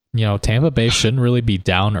 But Tampa Bay shouldn't really be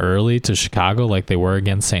down early to Chicago like they were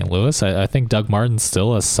against St. Louis. I think Doug Martin's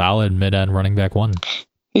still a solid mid-end running back 1.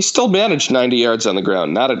 He still managed 90 yards on the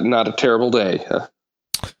ground. Not a terrible day.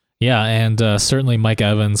 Yeah, and certainly Mike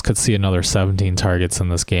Evans could see another 17 targets in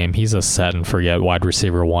this game. He's a set and forget wide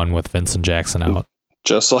receiver 1 with Vincent Jackson out.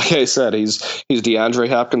 Just like I said, he's DeAndre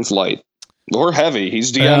Hopkins light. Or heavy.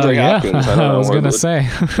 He's DeAndre Hopkins. I was going to say.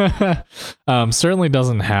 Certainly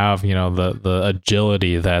doesn't have, the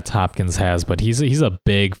agility that Hopkins has, but he's a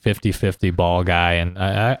big 50-50 ball guy, and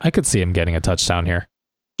I could see him getting a touchdown here.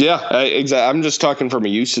 Yeah, exactly. I'm just talking from a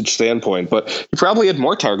usage standpoint, but he probably had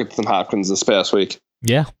more targets than Hopkins this past week.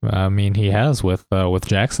 Yeah, I mean, he has with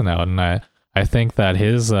Jackson out, and I I think that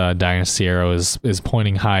his dynasty arrow is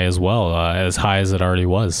pointing high as well, as high as it already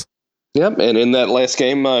was. Yep, and in that last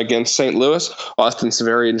game against St. Louis, Austin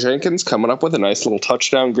Severian-Jenkins coming up with a nice little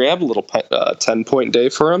touchdown grab, a little 10-point day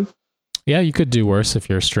for him. Yeah, you could do worse if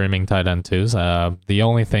you're streaming tight end twos. The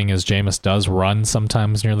only thing is Jameis does run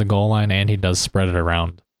sometimes near the goal line, and he does spread it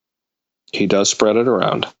around. He does spread it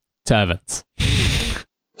around. To Evans.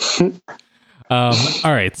 All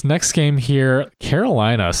right, next game here.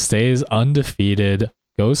 Carolina stays undefeated,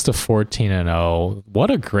 goes to 14-0.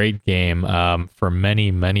 What a great game for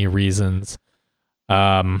many, many reasons.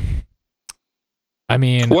 I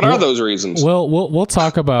mean, what are those reasons? We'll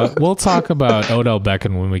talk about Odell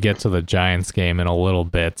Beckham when we get to the Giants game in a little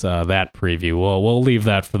bit. That preview, we'll leave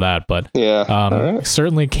that for that. But yeah,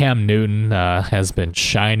 certainly Cam Newton has been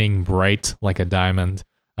shining bright like a diamond.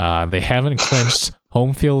 They haven't clinched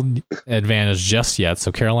home field advantage just yet,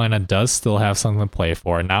 so Carolina does still have something to play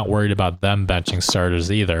for. Not worried about them benching starters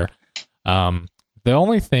either. The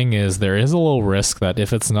only thing is there is a little risk that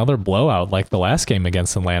if it's another blowout like the last game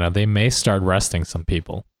against Atlanta, they may start resting some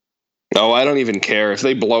people. Oh, I don't even care. If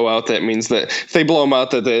they blow out, that means that if they blow them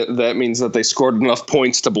out, that means that they scored enough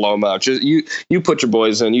points to blow them out. Just you put your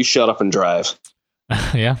boys in, you shut up and drive.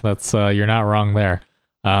 Yeah, that's you're not wrong there.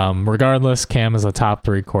 Regardless, Cam is a top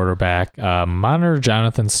 3 quarterback. Monitor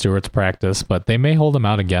Jonathan Stewart's practice, but they may hold him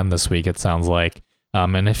out again this week, it sounds like.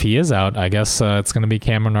 And if he is out, I guess it's going to be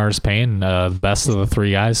Cameron Artis-Payne, best of the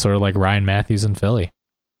 3 guys, sort of like Ryan Matthews in Philly.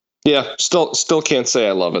 Yeah, still can't say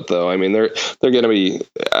I love it though. I mean, they're going to be.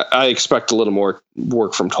 I expect a little more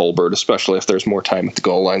work from Tolbert, especially if there's more time at the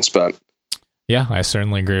goal line spent. Yeah, I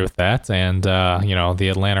certainly agree with that. And the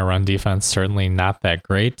Atlanta run defense certainly not that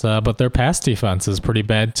great, but their pass defense is pretty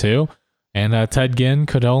bad too. And Ted Ginn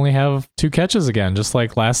could only have 2 catches again, just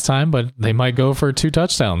like last time, but they might go for 2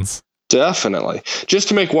 touchdowns. Definitely. Just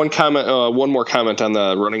to make one more comment on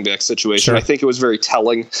the running back situation. Sure. I think it was very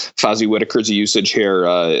telling, Fozzie Whitaker's usage here.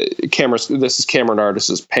 This is Cameron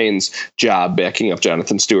Artis-Payne's job backing up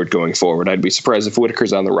Jonathan Stewart going forward. I'd be surprised if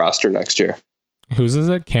Whitaker's on the roster next year. Whose is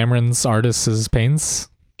it? Cameron's Artis-Payne's?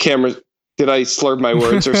 Cameron. Did I slurp my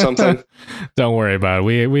words or something? Don't worry about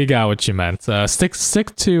it. We got what you meant.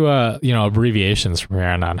 Stick to abbreviations from here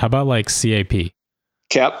on. How about like CAP?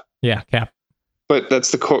 Cap? Yeah, Cap. But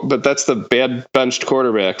that's the bad benched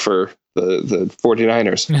quarterback for the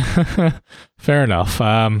 49ers. Fair enough.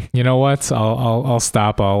 You know what? I'll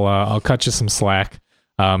stop. I'll cut you some slack.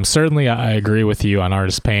 Certainly, I agree with you on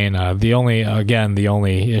Artis-Payne. The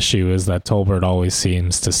only issue is that Tolbert always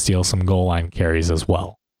seems to steal some goal line carries as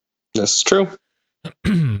well. That's true.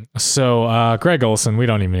 So Greg Olsen, we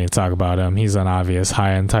don't even need to talk about him. He's an obvious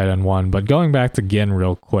high-end tight end 1. But going back to Ginn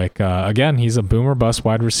real quick, again, he's a boomer bust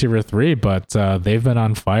wide receiver 3, but they've been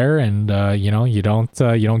on fire, and you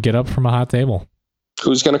don't get up from a hot table.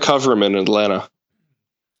 Who's going to cover him in Atlanta?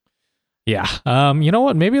 Yeah. You know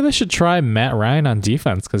what? Maybe they should try Matt Ryan on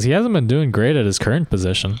defense because he hasn't been doing great at his current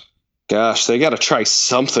position. Gosh, they got to try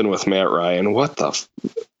something with Matt Ryan. What's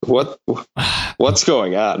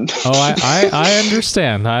going on? Oh, I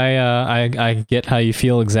understand. I get how you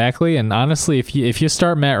feel exactly. And honestly, if you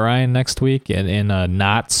start Matt Ryan next week in a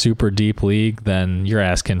not super deep league, then you're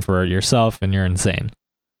asking for it yourself, and you're insane.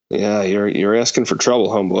 Yeah, you're asking for trouble,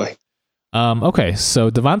 homeboy. Okay,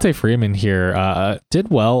 so Devontae Freeman here did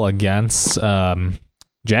well against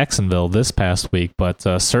Jacksonville this past week, but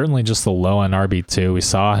certainly just the low end RB2. We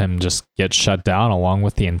saw him just get shut down along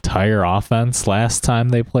with the entire offense last time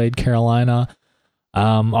they played Carolina.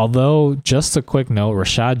 Although, just a quick note,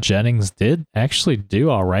 Rashad Jennings did actually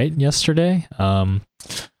do all right yesterday.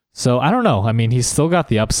 So I don't know. I mean, he's still got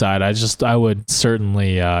the upside. I would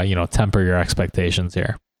certainly temper your expectations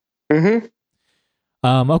here. Mm-hmm.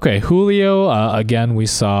 Okay, Julio, again, we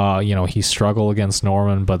saw, he struggled against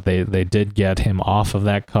Norman, but they did get him off of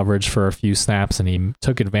that coverage for a few snaps, and he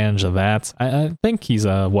took advantage of that. I think he's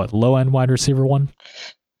a, low-end wide receiver 1?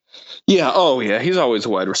 Yeah, he's always a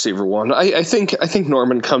wide receiver 1. I think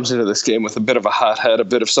Norman comes into this game with a bit of a hot head, a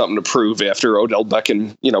bit of something to prove after Odell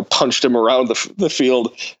Beckham, punched him around the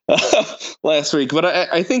field last week. But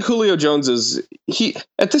I think Julio Jones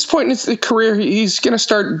at this point in his career, he's going to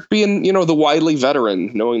start being, the wily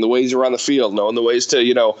veteran, knowing the ways around the field, knowing the ways to,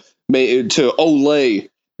 to olay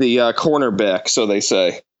the cornerback, so they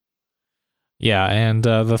say. Yeah, and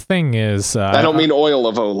the thing is... I don't mean oil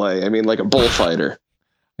of Olay. I mean like a bullfighter.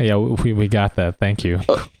 Yeah, we got that. Thank you.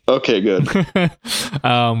 Okay, good.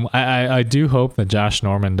 I do hope that Josh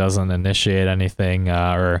Norman doesn't initiate anything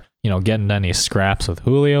or get into any scraps with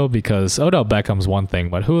Julio, because Odell Beckham's one thing,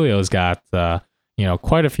 but Julio's got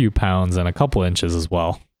quite a few pounds and a couple inches as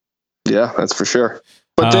well. Yeah, that's for sure.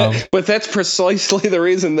 But that's precisely the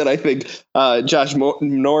reason that I think Josh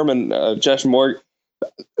Norman,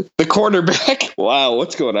 the quarterback. Wow,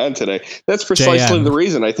 what's going on today? That's precisely JN. the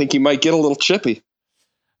reason I think he might get a little chippy.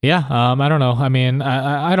 Yeah, I don't know. I mean,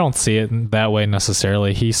 I don't see it that way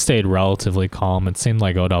necessarily. He stayed relatively calm. It seemed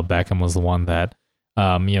like Odell Beckham was the one that,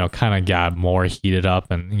 kind of got more heated up,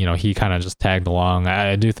 and he kind of just tagged along.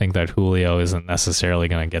 I do think that Julio isn't necessarily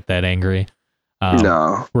going to get that angry.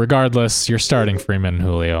 No. Regardless, you're starting Freeman and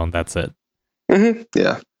Julio, and that's it. Mm-hmm.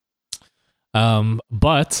 Yeah.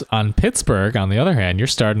 But on Pittsburgh, on the other hand, you're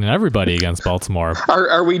starting everybody against Baltimore.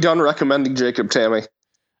 Are we done recommending Jacob Tamme?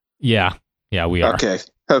 Yeah, we are.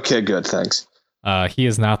 Okay, good, thanks. He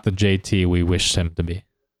is not the JT we wished him to be.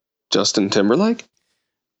 Justin Timberlake?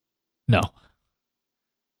 No.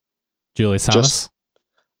 Julius Thomas?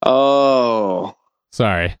 Oh.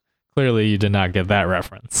 Sorry. Clearly you did not get that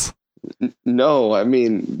reference. No, I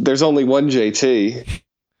mean, there's only one JT.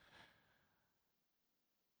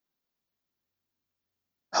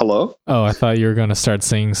 Hello? Oh, I thought you were going to start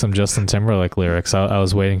singing some Justin Timberlake lyrics. I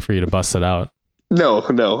was waiting for you to bust it out. No.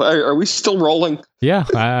 Are we still rolling? Yeah,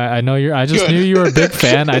 I know you're. I just knew you were a big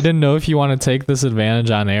fan. I didn't know if you want to take this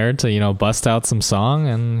advantage on air to bust out some song,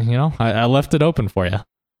 and I left it open for you.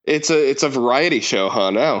 It's a variety show,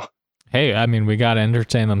 huh? Now. Hey, I mean, we got to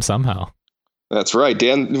entertain them somehow. That's right,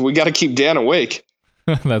 Dan. We got to keep Dan awake.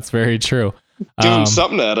 That's very true. Doing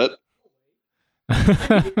something at it.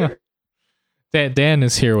 Dan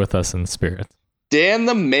is here with us in spirit. Dan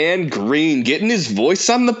the Man Green getting his voice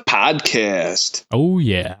on the podcast. Oh,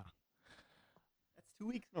 yeah. That's 2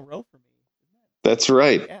 weeks in a row for me. That's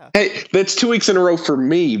right. Yeah. Hey, that's 2 weeks in a row for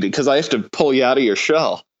me because I have to pull you out of your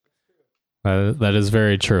shell. That is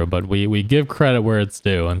very true, but we give credit where it's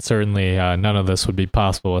due, and certainly none of this would be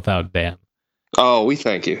possible without Dan. Oh, we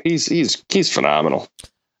thank you. He's phenomenal.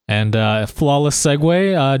 And a flawless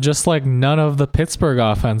segue, just like none of the Pittsburgh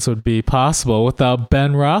offense would be possible without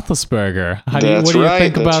Ben Roethlisberger. What do you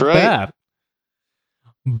think about that?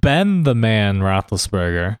 Ben the Man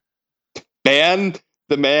Roethlisberger. Ben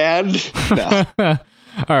the Man? No.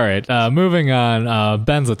 All right, moving on.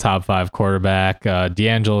 Ben's a top 5 quarterback.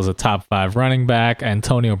 D'Angelo is a top 5 running back.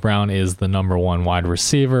 Antonio Brown is the number 1 wide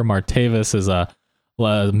receiver. Martavis is a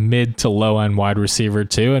mid to low end wide receiver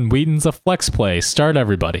too, and Wheaton's a flex play. Start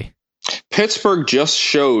everybody. Pittsburgh just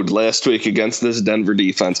showed last week against this Denver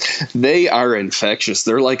defense. They are infectious.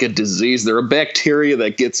 They're like a disease. They're a bacteria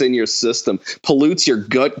that gets in your system, pollutes your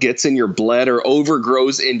gut, gets in your bladder,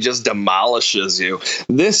 overgrows, and just demolishes you.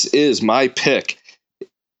 This is my pick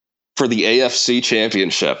for the AFC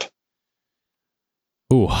Championship.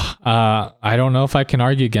 Ooh, I don't know if I can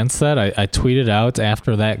argue against that. I tweeted out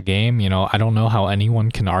after that game, I don't know how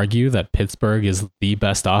anyone can argue that Pittsburgh is the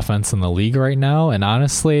best offense in the league right now. And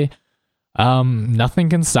honestly, nothing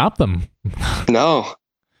can stop them. No.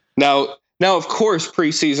 Now, of course,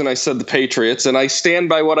 preseason, I said the Patriots, and I stand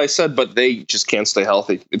by what I said, but they just can't stay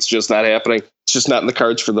healthy. It's just not happening. It's just not in the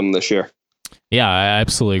cards for them this year. Yeah, I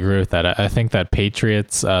absolutely agree with that. I think that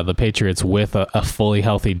the Patriots with a fully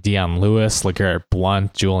healthy Dion Lewis, LeGarrette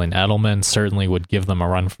Blount, Julian Edelman certainly would give them a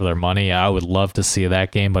run for their money. I would love to see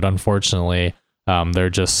that game, but unfortunately, they're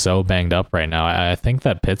just so banged up right now. I think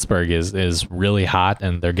that Pittsburgh is really hot,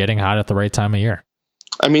 and they're getting hot at the right time of year.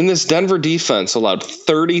 I mean, this Denver defense allowed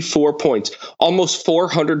 34 points, almost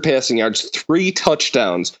 400 passing yards, 3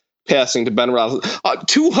 touchdowns. Passing to Ben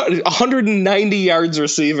Roethlisberger, 190 yards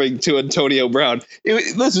receiving to Antonio Brown.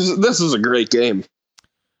 This is a great game.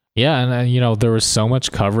 Yeah, and there was so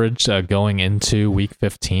much coverage going into Week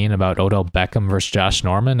 15 about Odell Beckham versus Josh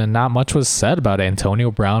Norman, and not much was said about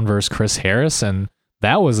Antonio Brown versus Chris Harris, and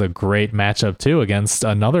that was a great matchup too against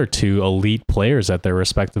another 2 elite players at their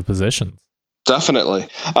respective positions. Definitely.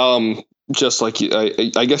 Just like you,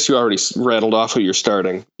 I guess you already rattled off who you're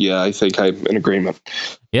starting. Yeah, I think I'm in agreement.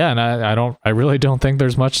 Yeah, and I really don't think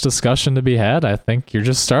there's much discussion to be had. I think you're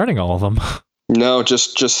just starting all of them. No,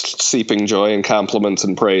 just seeping joy and compliments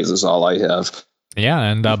and praise is all I have. Yeah,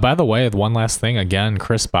 and by the way, one last thing. Again,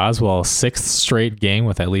 Chris Boswell, 6th straight game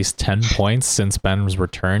with at least 10 points since Ben's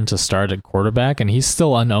return to start at quarterback, and he's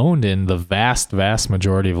still unowned in the vast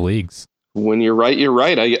majority of leagues. When you're right, you're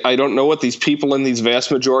right. I don't know what these people in these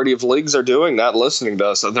vast majority of leagues are doing, not listening to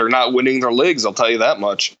us. They're not winning their leagues, I'll tell you that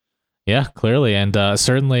much. Yeah, clearly. And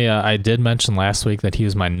certainly I did mention last week that he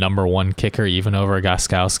was my number 1 kicker, even over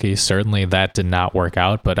Gostkowski. Certainly that did not work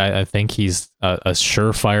out, but I think he's a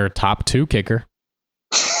surefire top 2 kicker.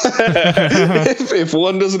 if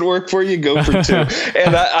one doesn't work for you, go for two.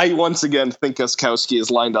 And I once again think Gostkowski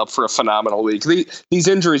is lined up for a phenomenal week. These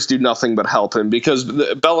injuries do nothing but help him because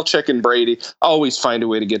Belichick and Brady always find a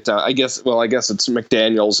way to get down. I guess it's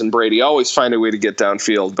McDaniels and Brady always find a way to get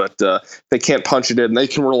downfield, but they can't punch it in. They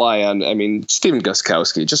can rely on, Stephen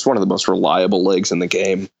Gostkowski, just one of the most reliable legs in the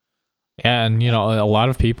game. Yeah, and a lot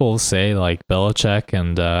of people say like Belichick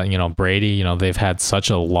and Brady, they've had such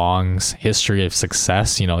a long history of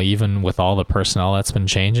success, even with all the personnel that's been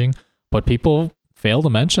changing. But people fail to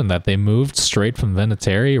mention that they moved straight from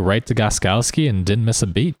Vinatieri right to Gostkowski and didn't miss a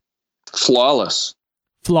beat. Flawless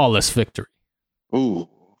victory. Ooh,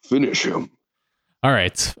 finish him. All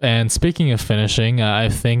right, and speaking of finishing, I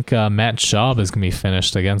think Matt Schaub is going to be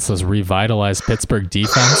finished against this revitalized Pittsburgh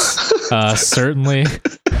defense. Certainly,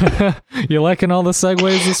 you liking all the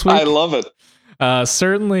segues this week? I love it.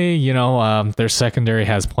 Certainly, their secondary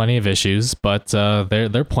has plenty of issues, but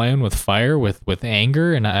they're playing with fire, with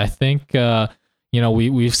anger, and I think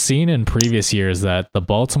we've seen in previous years that the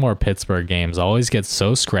Baltimore-Pittsburgh games always get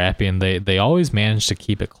so scrappy, and they always manage to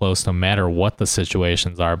keep it close no matter what the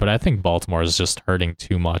situations are. But I think Baltimore is just hurting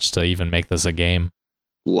too much to even make this a game.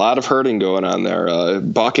 A lot of hurting going on there.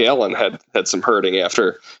 Buck Allen had some hurting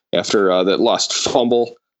after that lost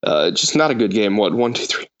fumble. Just not a good game. 1, 2,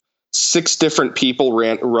 3, 6 different people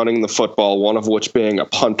running the football, one of which being a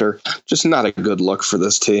punter. Just not a good look for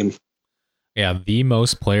this team. Yeah, the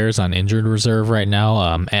most players on injured reserve right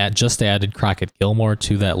now. Just added Crockett Gilmore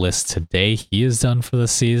to that list today. He is done for the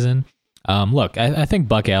season. Look, I think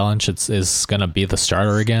Buck Allen is going to be the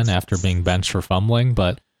starter again after being benched for fumbling,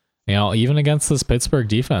 but even against this Pittsburgh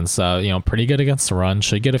defense, pretty good against the run.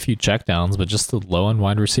 Should get a few checkdowns, but just a low-end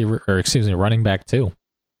running back too.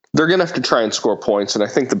 They're going to have to try and score points, and I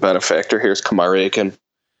think the benefactor here is Kamar Aiken.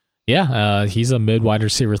 Yeah, he's a mid wide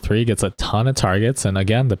receiver 3, gets a ton of targets, and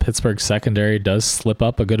again, the Pittsburgh secondary does slip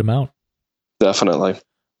up a good amount. Definitely.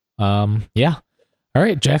 Yeah. All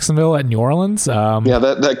right, Jacksonville at New Orleans. Yeah,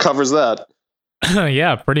 that covers that.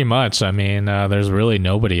 Yeah, pretty much. There's really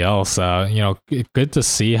nobody else. Good to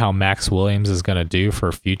see how Max Williams is going to do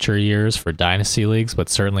for future years for dynasty leagues, but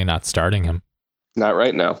certainly not starting him. Not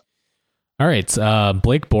right now. All right,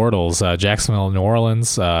 Blake Bortles, Jacksonville, New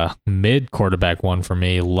Orleans, mid quarterback 1 for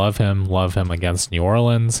me. Love him against New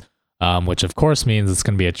Orleans, which of course means it's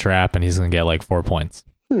going to be a trap and he's going to get like 4 points.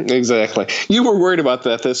 Exactly. You were worried about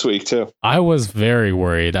that this week too. I was very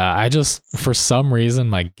worried. I just, for some reason,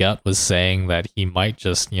 my gut was saying that he might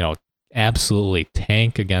just, absolutely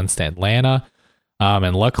tank against Atlanta.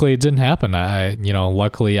 And luckily it didn't happen.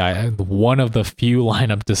 Luckily one of the few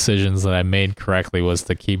lineup decisions that I made correctly was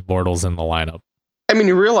to keep Bortles in the lineup.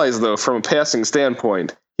 You realize though, from a passing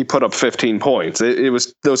standpoint, he put up 15 points. It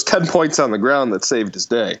was those 10 points on the ground that saved his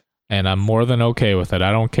day. And I'm more than okay with it.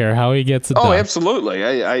 I don't care how he gets it done. Oh, absolutely.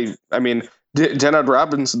 Denard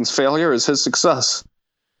Robinson's failure is his success.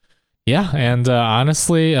 Yeah, and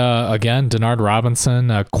honestly, again, Denard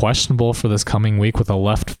Robinson questionable for this coming week with a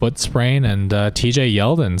left foot sprain, and TJ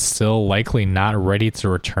Yeldon still likely not ready to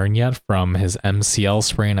return yet from his MCL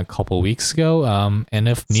sprain a couple weeks ago. And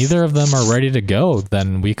if neither of them are ready to go,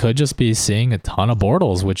 then we could just be seeing a ton of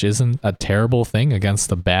Bortles, which isn't a terrible thing against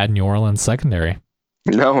the bad New Orleans secondary.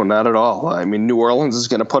 No, not at all. New Orleans is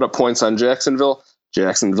going to put up points on Jacksonville.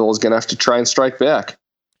 Jacksonville is going to have to try and strike back.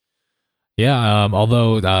 Yeah,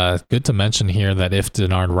 although good to mention here that if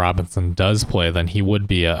Denard Robinson does play, then he would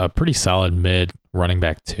be a pretty solid mid running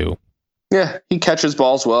back too. Yeah, he catches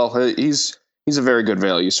balls well. He's a very good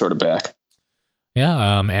value sort of back.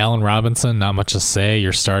 Yeah, Allen Robinson, not much to say.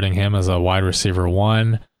 You're starting him as a wide receiver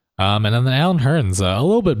 1. And then Allen Hurns, a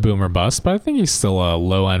little bit boomer bust, but I think he's still a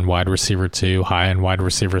low-end wide receiver 2, high-end wide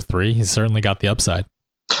receiver 3. He's certainly got the upside.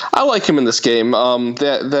 I like him in this game.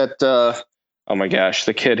 Oh my gosh,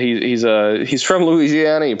 the kid, he's from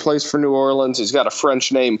Louisiana. He plays for New Orleans. He's got a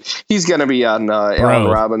French name. He's going to be on Allen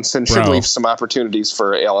Robinson. Should leave some opportunities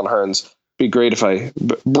for Allen Hurns. Be great if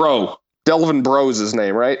Delvin Bro's his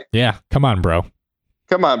name, right? Yeah, come on, bro.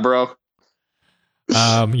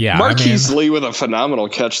 Yeah, Marquise Lee with a phenomenal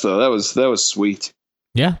catch though. That was sweet.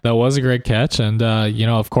 Yeah, that was a great catch, and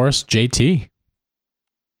of course, JT.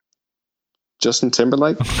 Justin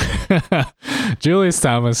Timberlake. Julius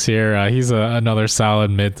Thomas here. He's another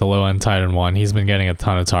solid mid to low end tight end 1. He's been getting a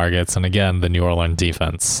ton of targets, and again, the New Orleans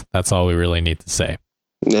defense. That's all we really need to say.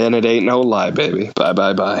 And it ain't no lie, baby.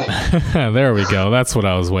 Bye. There we go. That's what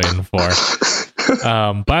I was waiting for.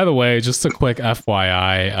 By the way, just a quick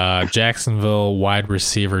FYI, Jacksonville wide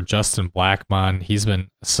receiver Justin Blackmon, he's been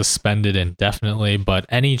suspended indefinitely, but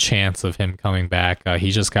any chance of him coming back,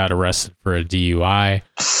 he just got arrested for a DUI.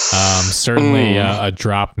 Certainly a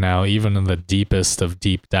drop now, even in the deepest of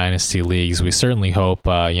deep dynasty leagues. We certainly hope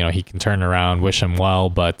he can turn around, wish him well,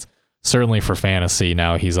 but certainly for fantasy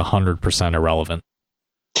now, he's 100% irrelevant.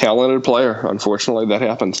 Talented player. Unfortunately, that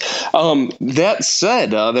happens. That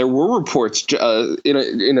said, there were reports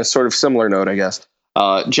in a sort of similar note, I guess.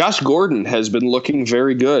 Josh Gordon has been looking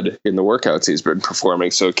very good in the workouts he's been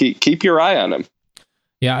performing, so keep your eye on him.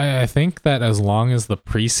 Yeah, I think that as long as the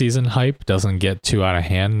preseason hype doesn't get too out of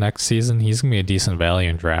hand next season, he's going to be a decent value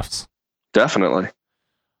in drafts. Definitely.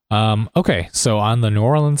 Okay, so on the New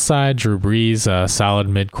Orleans side, Drew Brees, a solid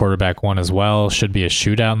mid-quarterback one as well. Should be a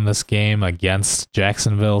shootout in this game against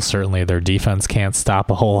Jacksonville. Certainly their defense can't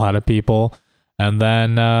stop a whole lot of people. And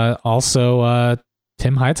then also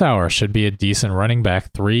Tim Hightower should be a decent running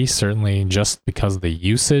back 3, certainly just because of the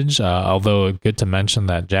usage. Although good to mention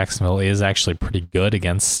that Jacksonville is actually pretty good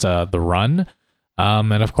against the run.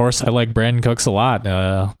 And of course, I like Brandon Cooks a lot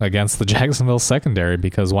against the Jacksonville secondary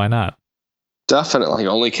because why not? Definitely.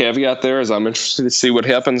 Only caveat there is I'm interested to see what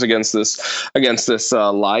happens against this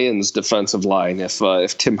Lions defensive line.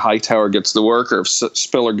 If Tim Hightower gets the work or if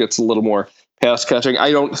Spiller gets a little more pass catching,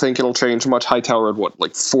 I don't think it'll change much. Hightower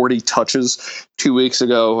had 40 touches 2 weeks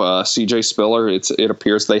ago. CJ Spiller, it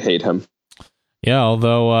appears they hate him. Yeah,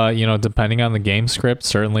 although depending on the game script,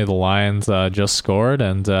 certainly the Lions just scored,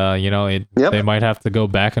 and they might have to go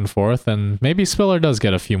back and forth, and maybe Spiller does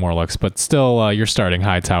get a few more looks, but still, you're starting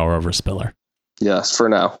Hightower over Spiller. Yes, for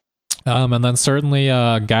now. And then certainly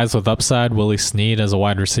guys with upside, Willie Snead as a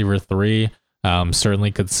wide receiver 3, certainly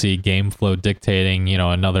could see game flow dictating,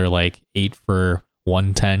 another 8 for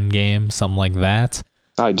 110 game, something like that.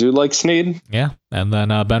 I do like Snead. Yeah. And then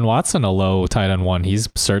Ben Watson, a low tight end 1. He's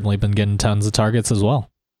certainly been getting tons of targets as well.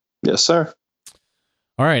 Yes, sir.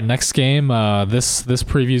 All right, next game. This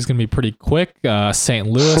preview is going to be pretty quick. St.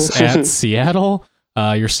 Louis at Seattle.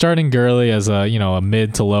 You're starting Gurley as a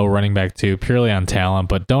mid to low running back 2, purely on talent,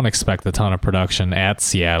 but don't expect a ton of production at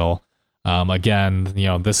Seattle. Again,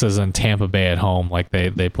 this isn't Tampa Bay at home like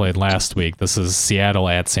they played last week. This is Seattle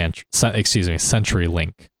at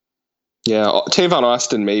CenturyLink. Yeah, Tavon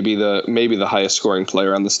Austin may be the highest scoring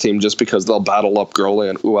player on this team just because they'll battle up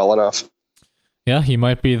Gurley well enough. Yeah, he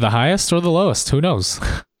might be the highest or the lowest. Who knows?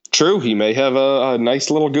 True, he may have a nice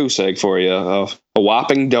little goose egg for you, a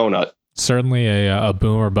whopping donut. Certainly a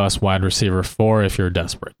boom or bust wide receiver 4 if you're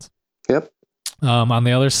desperate. Yep. On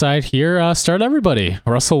the other side here, start everybody.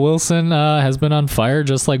 Russell Wilson has been on fire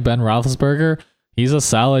just like Ben Roethlisberger. He's a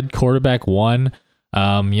solid quarterback 1.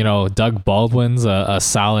 Doug Baldwin's a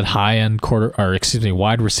solid high-end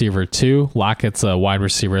wide receiver 2. Lockett's a wide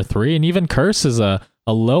receiver 3. And even Kearse is a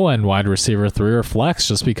low-end wide receiver 3 or flex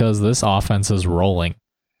just because this offense is rolling.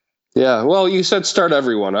 Yeah, well, you said start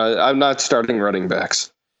everyone. I'm not starting running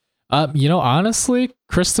backs. Honestly,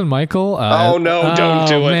 Kristen Michael. Don't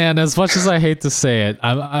do it, man. As much as I hate to say it,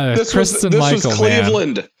 this was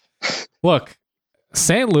Cleveland. Man. Look,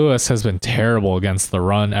 St. Louis has been terrible against the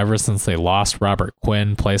run ever since they lost Robert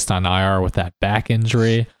Quinn, placed on IR with that back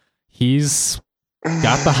injury. He's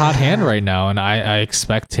got the hot hand right now, and I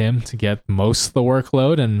expect him to get most of the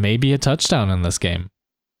workload and maybe a touchdown in this game.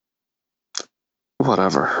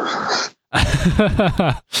 Whatever.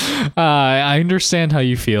 I understand how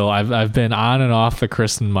you feel. I've been on and off the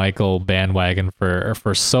Kristen Michael bandwagon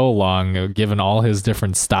for so long, given all his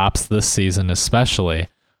different stops this season, especially.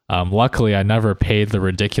 Luckily, I never paid the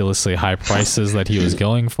ridiculously high prices that he was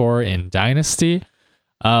going for in Dynasty.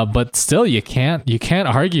 But still, you can't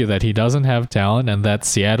argue that he doesn't have talent and that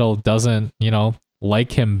Seattle doesn't,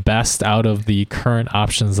 like him best out of the current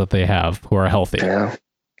options that they have who are healthy. Yeah.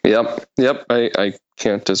 Yep. I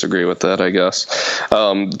can't disagree with that, I guess.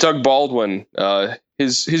 Doug Baldwin,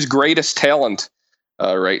 his greatest talent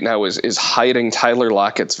right now is hiding Tyler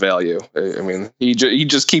Lockett's value. I mean, he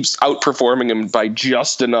just keeps outperforming him by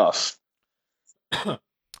just enough.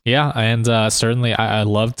 Yeah, and certainly I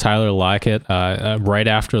love Tyler Lockett. Right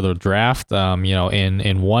after the draft,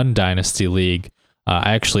 in one dynasty league,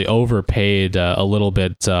 I actually overpaid a little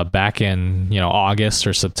bit back in August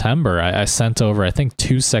or September. I sent over, I think,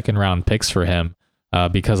 2 second-round picks for him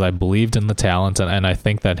because I believed in the talent, and I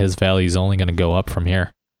think that his value is only going to go up from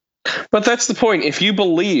here. But that's the point. If you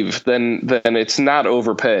believe, then it's not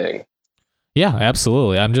overpaying. Yeah,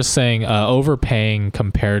 absolutely. I'm just saying overpaying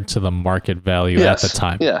compared to the market value at the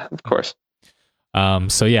time. Yeah, of course.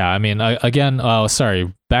 So yeah, I mean, again,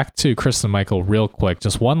 back to Kristen Michael real quick.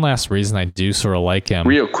 Just one last reason I do sort of like him.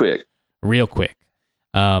 Real quick.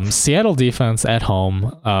 Seattle defense at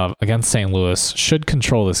home against St. Louis should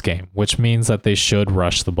control this game, which means that they should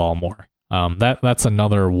rush the ball more. That's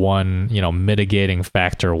another one, mitigating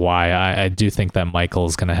factor why I do think that Michael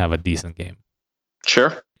is going to have a decent game.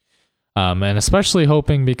 Sure. And especially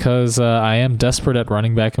hoping because I am desperate at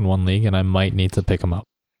running back in one league and I might need to pick him up.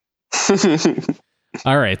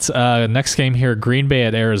 All right. Next game here, Green Bay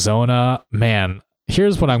at Arizona. Man,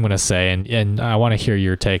 here's what I'm going to say, and I want to hear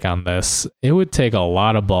your take on this. It would take a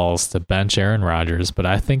lot of balls to bench Aaron Rodgers, but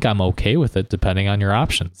I think I'm okay with it depending on your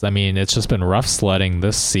options. I mean, it's just been rough sledding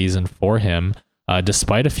this season for him,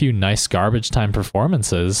 despite a few nice garbage time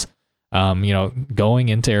performances. Going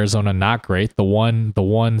into Arizona, not great. The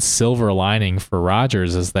one silver lining for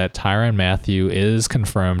Rodgers is that Tyrann Mathieu is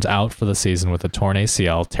confirmed out for the season with a torn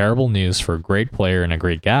ACL. Terrible news for a great player and a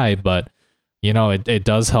great guy, but it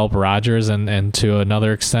does help Rodgers and to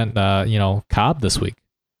another extent, Cobb this week.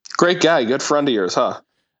 Great guy, good friend of yours, huh?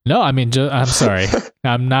 No, I mean, I'm sorry.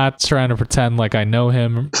 I'm not trying to pretend like I know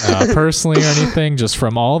him personally or anything. Just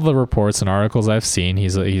from all the reports and articles I've seen,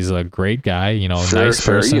 he's a great guy. Nice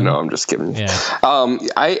person. I'm just kidding. Yeah.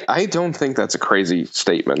 I don't think that's a crazy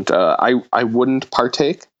statement. I wouldn't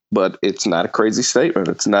partake, but it's not a crazy statement.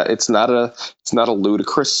 It's not a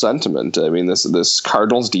ludicrous sentiment. I mean, this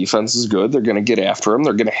Cardinals defense is good. They're going to get after him.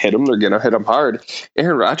 They're going to hit him. They're going to hit him hard.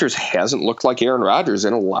 Aaron Rodgers hasn't looked like Aaron Rodgers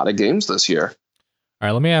in a lot of games this year. All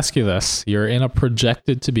right, let me ask you this. You're in a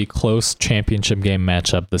projected to be close championship game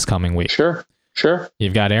matchup this coming week. Sure.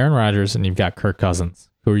 You've got Aaron Rodgers and you've got Kirk Cousins.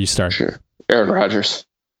 Who are you starting? Sure. Aaron Rodgers.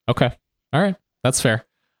 Okay. All right. That's fair.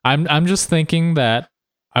 I'm just thinking that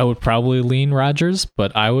I would probably lean Rodgers,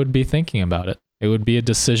 but I would be thinking about it. It would be a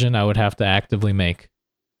decision I would have to actively make.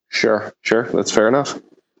 Sure. That's fair enough.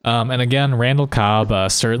 And again, Randall Cobb,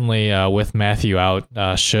 certainly with Matthew out,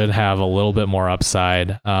 should have a little bit more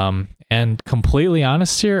upside. And completely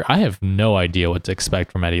honest here, I have no idea what to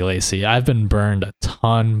expect from Eddie Lacy. I've been burned a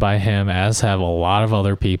ton by him, as have a lot of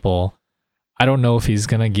other people. I don't know if he's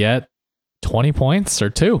going to get 20 points or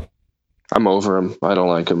 2. I'm over him. I don't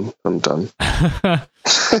like him. I'm done.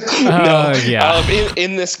 Yeah.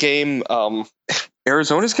 In this game,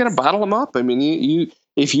 Arizona's going to bottle him up. I mean,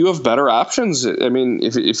 if you have better options, I mean,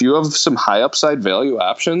 if you have some high upside value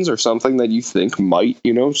options or something that you think might,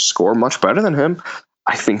 score much better than him,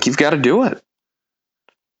 I think you've got to do it.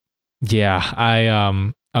 Yeah,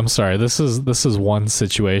 I'm sorry. This is one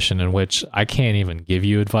situation in which I can't even give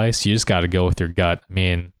you advice. You just got to go with your gut. I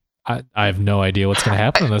mean, I have no idea what's going to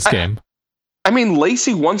happen in this game. I mean,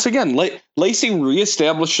 Lacy, once again, Lacy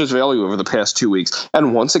reestablished his value over the past 2 weeks.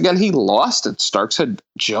 And once again, he lost it. Starks had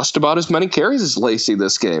just about as many carries as Lacy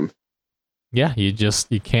this game. Yeah,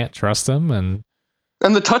 you can't trust him. And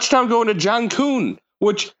the touchdown going to John Kuhn,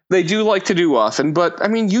 which they do like to do often. But, I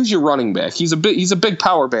mean, use your running back. He's a big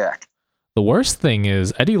power back. The worst thing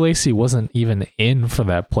is Eddie Lacy wasn't even in for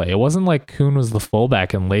that play. It wasn't like Kuhn was the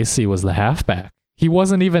fullback and Lacy was the halfback. He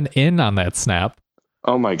wasn't even in on that snap.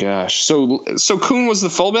 Oh my gosh! So Kuhn was the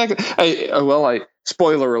fullback.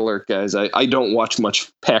 Spoiler alert, guys. I don't watch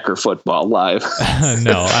much Packer football live.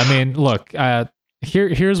 No, I mean, look.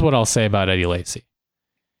 Here's what I'll say about Eddie Lacy.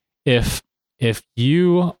 If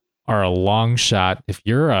you are a long shot, if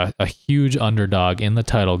you're a huge underdog in the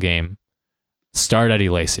title game, start Eddie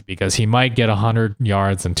Lacy because he might get 100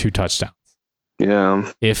 yards and 2 touchdowns.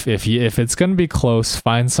 Yeah. If it's going to be close,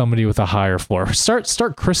 find somebody with a higher floor.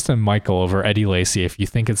 Start Christine Michael over Eddie Lacy if you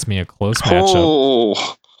think it's a close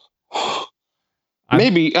matchup.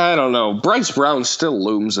 Maybe, I don't know. Bryce Brown still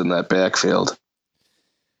looms in that backfield.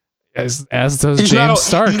 As does James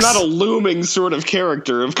Starks. He's not a looming sort of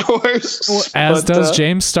character, of course. Well, as does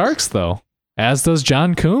James Starks, though. As does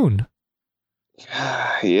John Kuhn.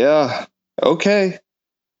 Yeah. Okay.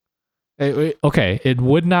 Okay, it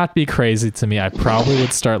would not be crazy to me. I probably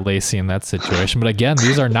would start Lacy in that situation, but again,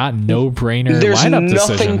 these are not no-brainer lineup decisions. There's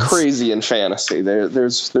nothing crazy in fantasy.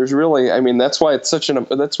 There's really. I mean, that's why it's such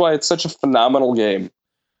a phenomenal game.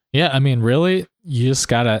 Yeah, I mean, really, you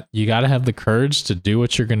gotta have the courage to do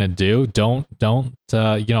what you're gonna do. Don't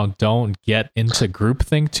get into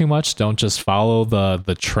groupthink too much. Don't just follow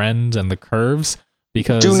the trend and the curves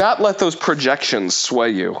because do not let those projections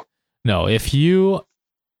sway you. No, if you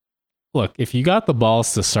got the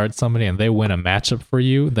balls to start somebody and they win a matchup for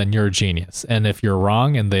you, then you're a genius. And if you're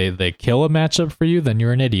wrong and they kill a matchup for you, then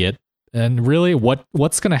you're an idiot. And really,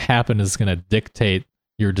 what's going to happen is going to dictate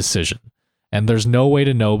your decision. And there's no way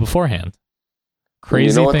to know beforehand.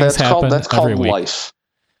 Crazy things happen that's every called week. Life.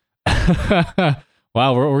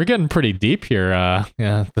 Wow, we're getting pretty deep here.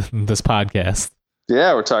 This podcast.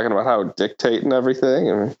 Yeah, we're talking about how it dictate and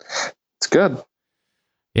everything. I mean, it's good.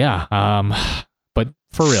 Yeah. But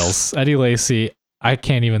for reals, Eddie Lacy, I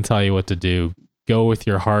can't even tell you what to do. Go with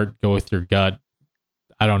your heart, go with your gut.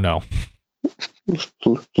 I don't know.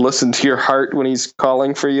 Listen to your heart when he's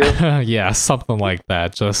calling for you. Yeah, something like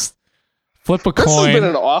that. Just flip a This coin. has been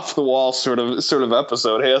an off-the-wall sort of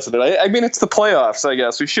episode, hasn't it? I mean, it's the playoffs, I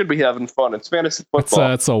guess. We should be having fun. It's fantasy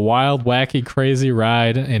football. It's a wild, wacky, crazy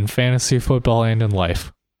ride in fantasy football and in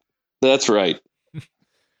life. That's right.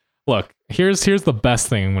 Look, here's the best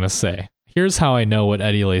thing I'm going to say. Here's how I know what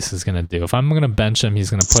Eddie Lacy is going to do. If I'm going to bench him, he's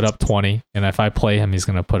going to put up 20, and if I play him, he's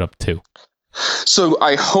going to put up 2. So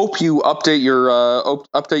I hope you update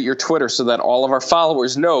your Twitter so that all of our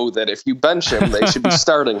followers know that if you bench him, they should be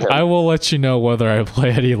starting him. I will let you know whether I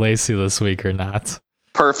play Eddie Lacy this week or not.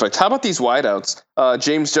 Perfect. How about these wideouts?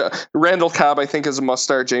 Randall Cobb, I think, is a must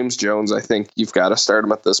start. James Jones, I think you've got to start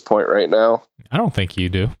him at this point right now. I don't think you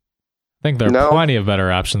do. I think there are plenty of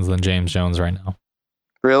better options than James Jones right now.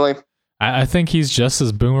 Really? I think he's just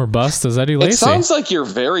as boom or bust as Eddie Lacy. It sounds like you're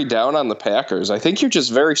very down on the Packers. I think you're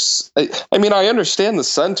just very... I mean, I understand the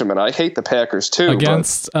sentiment. I hate the Packers, too.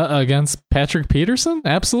 Against Patrick Peterson?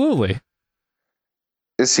 Absolutely.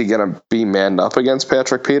 Is he going to be manned up against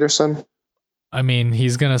Patrick Peterson? I mean,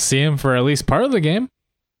 he's going to see him for at least part of the game.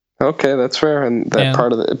 Okay, that's fair.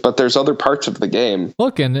 But there's other parts of the game.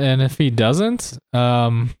 Look, and if he doesn't...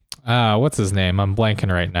 what's his name? I'm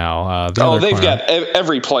blanking right now. They've got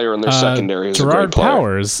every player in their secondary is a great player.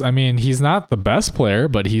 Powers. I mean, he's not the best player,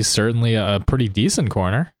 but he's certainly a pretty decent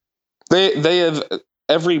corner. They have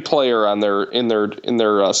every player on in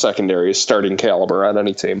their secondary is starting caliber on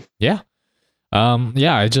any team. Yeah. I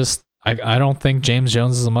don't think James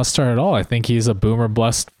Jones is a must start at all. I think he's a boomer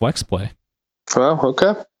blessed flex play. Well,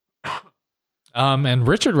 okay. And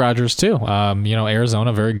Richard Rodgers too.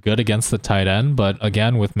 Arizona very good against the tight end, but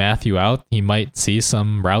again, with Matthew out, he might see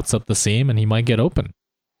some routes up the seam and he might get open.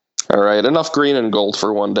 All right. Enough green and gold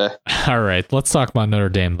for one day. All right. Let's talk about Notre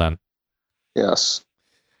Dame then. Yes.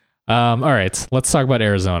 All right. Let's talk about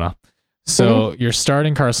Arizona. So you're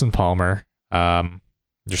starting Carson Palmer.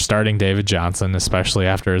 You're starting David Johnson, especially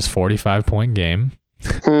after his 45-point game.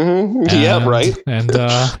 Mm-hmm. Yeah, right. And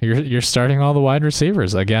you're starting all the wide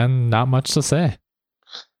receivers. Again, not much to say.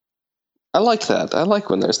 I like that. I like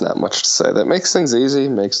when there's not much to say. That makes things easy,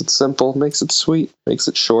 makes it simple, makes it sweet, makes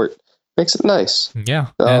it short, makes it nice. Yeah.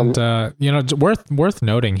 And worth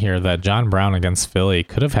noting here that John Brown against Philly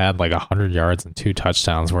could have had like 100 yards and 2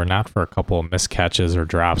 touchdowns were not for a couple of missed catches or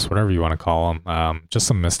drops, whatever you want to call them. Just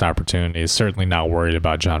some missed opportunities. Certainly not worried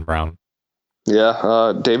about John Brown.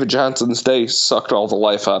 Yeah, David Johnson's day sucked all the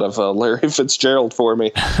life out of Larry Fitzgerald for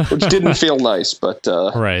me, which didn't feel nice, but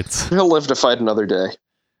right. He'll live to fight another day.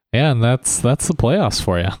 Yeah, and that's the playoffs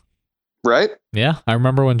for you. Right? Yeah, I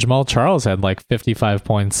remember when Jamal Charles had like 55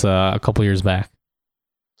 points a couple years back.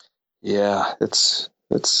 Yeah, it's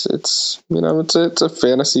a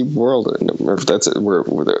fantasy world. That's it.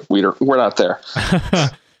 We're not there.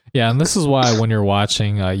 Yeah, and this is why when you're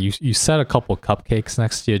watching, you set a couple cupcakes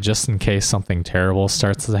next to you just in case something terrible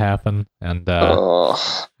starts to happen. And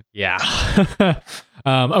yeah.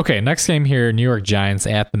 Okay, next game here, New York Giants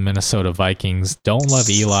at the Minnesota Vikings. Don't love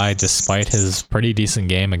Eli despite his pretty decent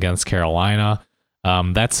game against Carolina.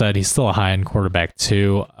 That said, he's still a high-end quarterback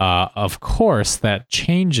too. Of course, that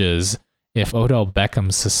changes if Odell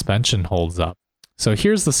Beckham's suspension holds up. So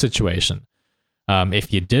here's the situation.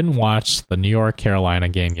 If you didn't watch the New York-Carolina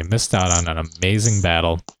game, you missed out on an amazing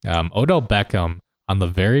battle. Odell Beckham, on the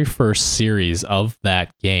very first series of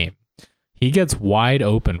that game, he gets wide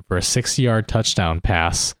open for a 60-yard touchdown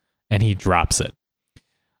pass, and he drops it.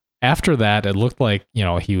 After that, it looked like,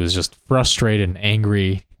 he was just frustrated and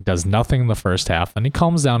angry, does nothing in the first half, then he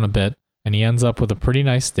calms down a bit, and he ends up with a pretty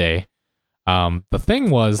nice day. The thing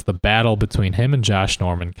was, the battle between him and Josh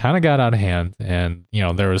Norman kind of got out of hand, and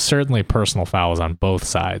there was certainly personal fouls on both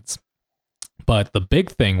sides. But the big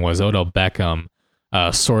thing was Odell Beckham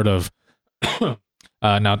sort of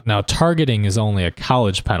now targeting is only a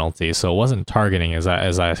college penalty, so it wasn't targeting as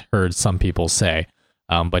I heard some people say.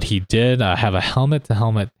 But he did have a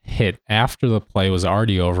helmet-to-helmet hit after the play was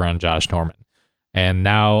already over on Josh Norman, and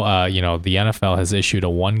now the NFL has issued a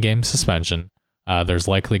 1-game suspension. There's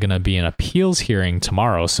likely going to be an appeals hearing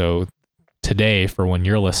tomorrow, so today for when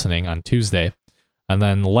you're listening on Tuesday, and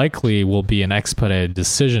then likely will be an expedited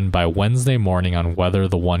decision by Wednesday morning on whether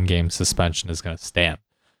the 1-game suspension is going to stand.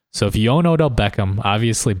 So if you own Odell Beckham,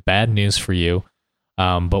 obviously bad news for you,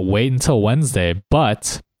 but wait until Wednesday.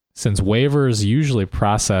 But since waivers usually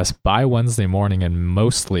process by Wednesday morning in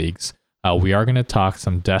most leagues, we are going to talk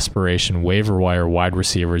some desperation waiver wire wide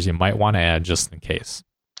receivers you might want to add just in case.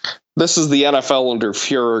 This is the NFL under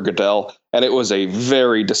Fuhrer Goodell, and it was a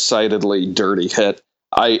very decidedly dirty hit.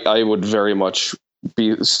 I would very much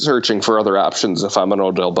be searching for other options if I'm an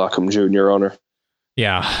Odell Beckham Jr. owner.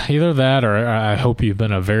 Yeah, either that or I hope you've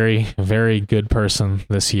been a very, very good person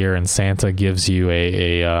this year and Santa gives you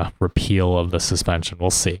a repeal of the suspension. We'll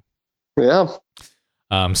see. Yeah.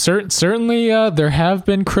 Certainly, there have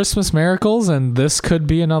been Christmas miracles, and this could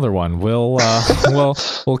be another one. We'll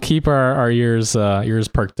keep our ears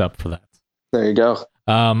perked up for that. There you go.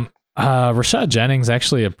 Rashad Jennings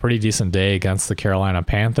actually a pretty decent day against the Carolina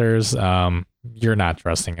Panthers. You're not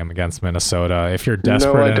trusting him against Minnesota. If you're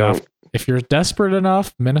desperate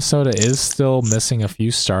enough, Minnesota is still missing a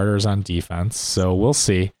few starters on defense, so we'll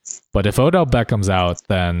see. But if Odell Beckham's out,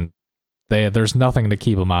 then there's nothing to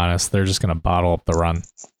keep them honest. They're just going to bottle up the run.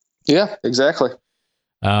 Yeah, exactly.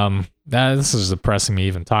 This is depressing me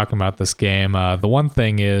even talking about this game. The one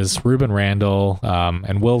thing is Ruben Randle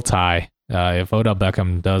and Will Tye. If Odell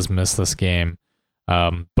Beckham does miss this game,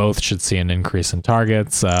 both should see an increase in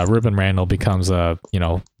targets. Ruben Randle becomes a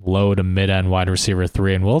low to mid end wide receiver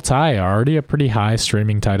 3, and Will Tye already a pretty high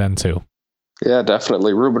streaming tight end 2. Yeah,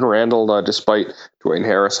 definitely. Ruben Randle, despite Dwayne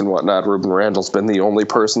Harris and whatnot, Ruben Randle's been the only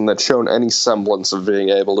person that's shown any semblance of being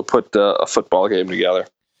able to put a football game together.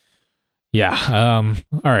 Yeah.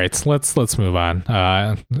 All right. Let's move on.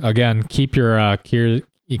 Again, keep your eye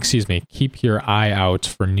out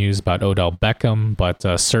for news about Odell Beckham,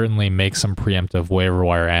 but certainly make some preemptive waiver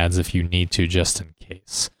wire ads if you need to, just in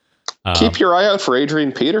case. Keep your eye out for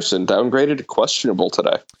Adrian Peterson, downgraded to questionable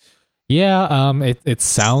today. Yeah, it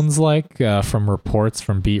sounds like from reports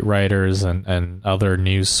from beat writers and other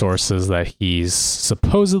news sources that he's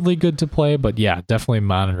supposedly good to play, but yeah, definitely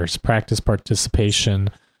monitors practice participation.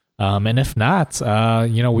 And if not,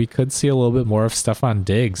 we could see a little bit more of Stefon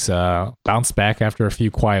Diggs bounce back after a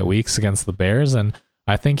few quiet weeks against the Bears, and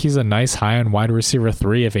I think he's a nice high-end wide receiver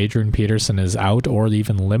 3 if Adrian Peterson is out or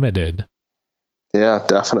even limited. Yeah,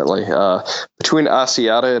 definitely. Between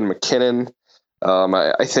Asiata and McKinnon,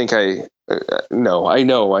 I think I know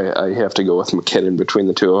I have to go with McKinnon between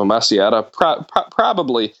the two of them. Asiata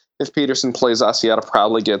probably, if Peterson plays, Asiata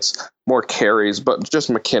probably gets more carries, but just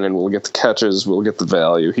McKinnon will get the catches, will get the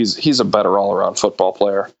value. He's a better all-around football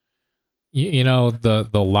player. The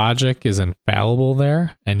logic is infallible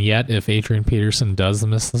there, and yet if Adrian Peterson does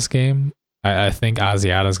miss this game, I think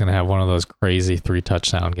Asiata is going to have one of those crazy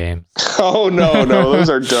 3-touchdown games. Oh, no, those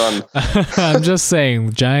are done. I'm just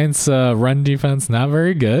saying, Giants' run defense not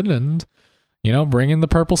very good, and, bring in the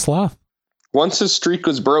purple sloth. Once his streak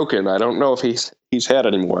was broken, I don't know if he's had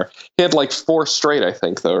it anymore. He had like 4 straight, I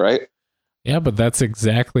think, though, right? Yeah, but that's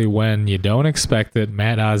exactly when you don't expect it.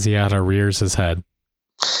 Matt Asiata rears his head.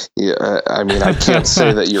 Yeah, I mean, I can't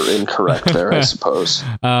say that you're incorrect there, I suppose.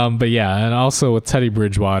 But yeah, and also with Teddy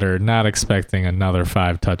Bridgewater, not expecting another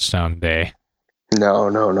 5-touchdown day.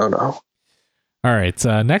 No. All right,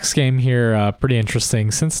 next game here, pretty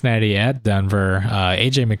interesting. Cincinnati at Denver.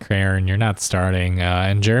 AJ McCarron, you're not starting.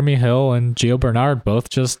 And Jeremy Hill and Gio Bernard, both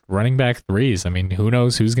just running back 3s. I mean, who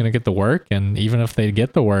knows who's going to get the work? And even if they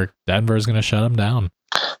get the work, Denver's going to shut them down.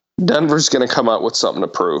 Denver's going to come out with something to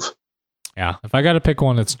prove. Yeah, if I got to pick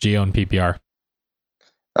one, it's Gio and PPR.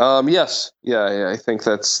 Yes. Yeah, I think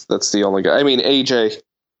that's the only guy. I mean, AJ,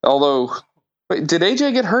 although, wait, did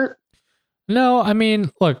AJ get hurt? No, I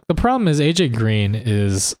mean, look, the problem is AJ Green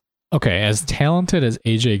is, okay, as talented as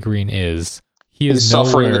AJ Green is, he's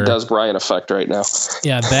suffering the Dez Bryant effect right now.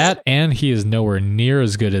 Yeah, that, and he is nowhere near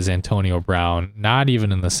as good as Antonio Brown, not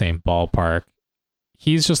even in the same ballpark.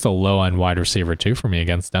 He's just a low-end wide receiver, too, for me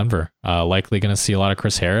against Denver. Likely going to see a lot of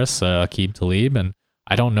Chris Harris, Aqib Talib, and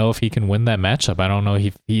I don't know if he can win that matchup. I don't know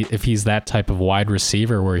if he's that type of wide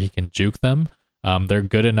receiver where he can juke them. They're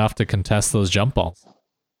good enough to contest those jump balls.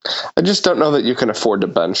 I just don't know that you can afford to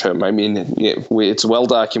bench him. I mean, it's well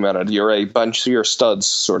documented. You're a bench your studs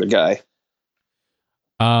sort of guy.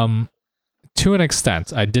 To an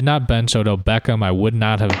extent. I did not bench Odell Beckham. I would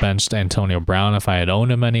not have benched Antonio Brown if I had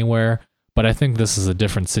owned him anywhere. But I think this is a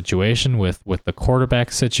different situation with the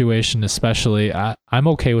quarterback situation, especially. I'm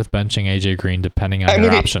okay with benching AJ Green depending on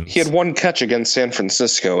your options. He had 1 catch against San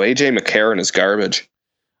Francisco. AJ McCarron is garbage.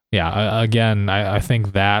 Yeah, again, I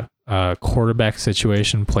think that quarterback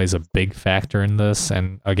situation plays a big factor in this.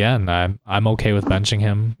 And again, I'm okay with benching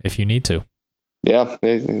him if you need to. Yeah,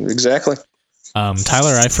 exactly.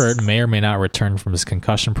 Tyler Eifert may or may not return from his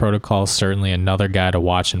concussion protocol. Certainly another guy to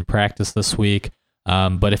watch in practice this week.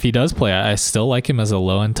 But if he does play, I still like him as a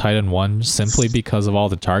low-end tight end 1 simply because of all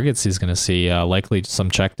the targets he's going to see, likely some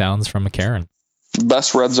checkdowns from McCarron.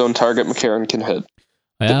 Best red zone target McCarron can hit.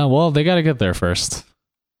 Yeah, well, they got to get there first.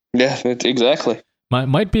 Yeah, exactly.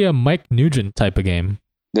 Might be a Mike Nugent type of game.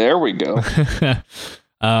 There we go.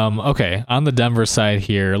 Okay, on the Denver side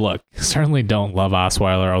here, look, certainly don't love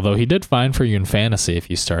Osweiler, although he did fine for you in fantasy if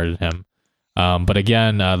you started him. But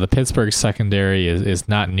again, the Pittsburgh secondary is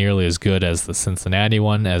not nearly as good as the Cincinnati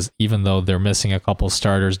one, as even though they're missing a couple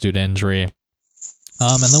starters due to injury.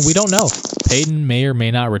 And then we don't know. Peyton may or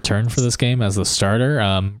may not return for this game as the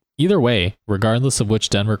starter. Either way, regardless of which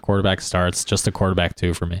Denver quarterback starts, just a quarterback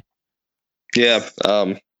 2 for me. Yeah,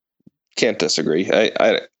 can't disagree.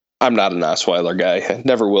 I'm not an Osweiler guy. I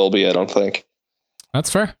never will be, I don't think.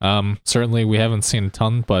 That's fair. Certainly we haven't seen a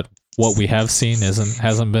ton, but what we have seen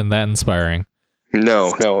hasn't been that inspiring.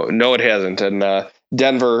 No, it hasn't. And the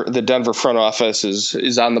Denver front office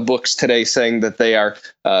is on the books today saying that they are,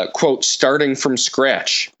 quote, starting from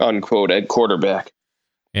scratch, unquote, at quarterback.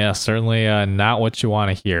 Yeah, certainly not what you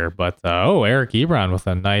want to hear. But, Eric Ebron with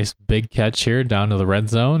a nice big catch here down to the red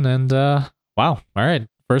zone. And, wow. All right.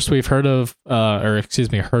 First we've heard from Eric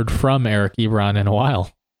Ebron in a while.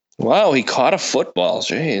 Wow, he caught a football.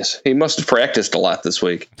 Jeez. He must have practiced a lot this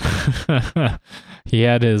week. He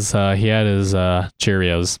had his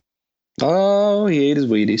Cheerios. Oh, he ate his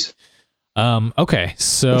Wheaties. Okay,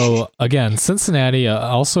 so again, Cincinnati,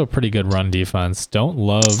 also a pretty good run defense. Don't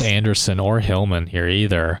love Anderson or Hillman here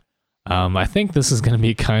either. I think this is going to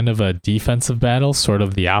be kind of a defensive battle, sort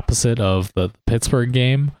of the opposite of the Pittsburgh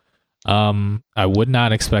game. I would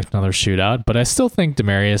not expect another shootout, but I still think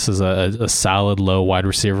Demaryius is a solid low wide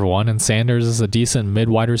receiver 1, and Sanders is a decent mid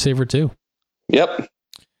wide receiver 2. Yep.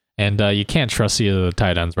 And you can't trust either of the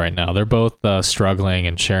tight ends right now. They're both struggling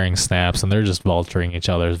and sharing snaps, and they're just vulturing each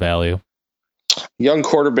other's value. Young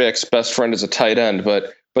quarterback's best friend is a tight end,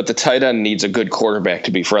 but the tight end needs a good quarterback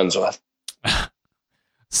to be friends with.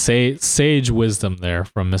 Sage wisdom there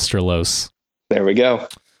from Mr. Los. There we go.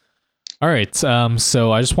 All right,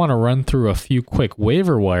 so I just want to run through a few quick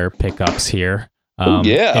waiver wire pickups here.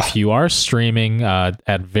 If you are streaming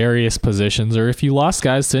at various positions, or if you lost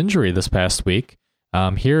guys to injury this past week,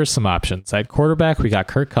 here are some options. At quarterback, we got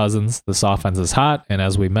Kirk Cousins. This offense is hot, and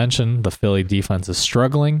as we mentioned, the Philly defense is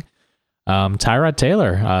struggling. Tyrod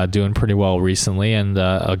Taylor doing pretty well recently, and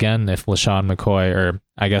again, if LeSean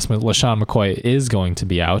McCoy is going to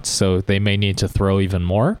be out, so they may need to throw even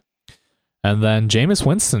more. And then Jameis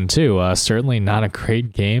Winston, too. Certainly not a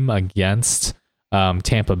great game against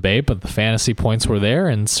Tampa Bay, but the fantasy points were there,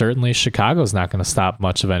 and certainly Chicago's not going to stop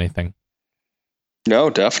much of anything. No,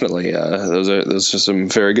 definitely. Those are some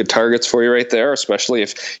very good targets for you right there, especially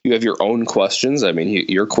if you have your own questions. I mean,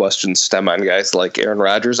 your questions stem on guys like Aaron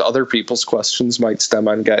Rodgers. Other people's questions might stem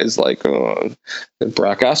on guys like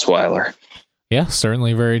Brock Osweiler. Yeah,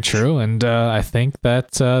 certainly very true. And I think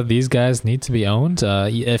that these guys need to be owned.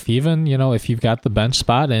 If you've got the bench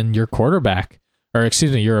spot and your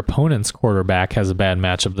your opponent's quarterback has a bad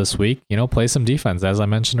matchup this week, play some defense, as I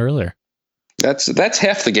mentioned earlier. That's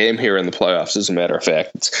half the game here in the playoffs, as a matter of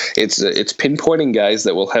fact. It's pinpointing guys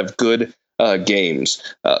that will have good games.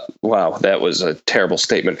 Wow, that was a terrible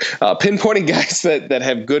statement. Pinpointing guys that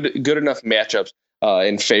have good enough matchups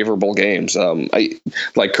in favorable games,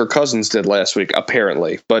 like Kirk Cousins did last week,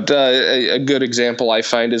 apparently. But a good example I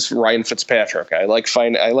find is Ryan Fitzpatrick. I like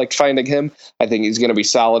finding him. I think he's going to be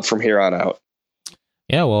solid from here on out.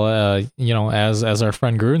 Yeah, well, as our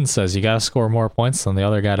friend Gruden says, you got to score more points than the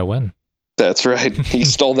other guy to win. That's right. He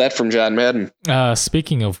stole that from John Madden.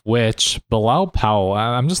 Speaking of which, Bilal Powell,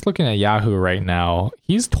 I'm just looking at Yahoo right now.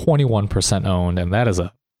 He's 21% owned, and that is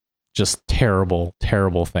a just terrible,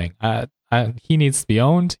 terrible thing. He needs to be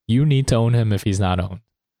owned. You need to own him if he's not owned.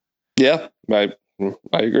 Yeah, I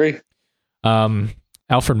agree.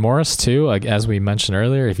 Alfred Morris, too, as we mentioned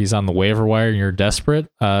earlier, if he's on the waiver wire and you're desperate,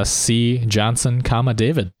 C. Johnson,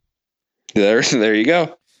 David. There you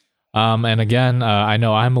go. And again, I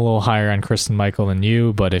know I'm a little higher on Christine Michael than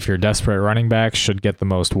you, but if you're desperate, running back should get the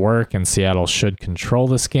most work, and Seattle should control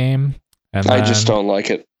this game. And I just don't like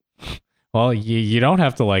it. Well, you don't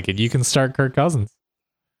have to like it. You can start Kirk Cousins.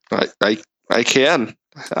 I can.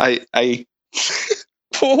 I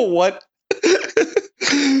what?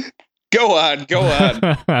 Go on.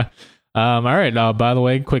 All right. By the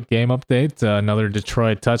way, quick game update. Another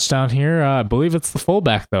Detroit touchdown here. I believe it's the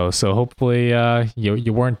fullback, though. So hopefully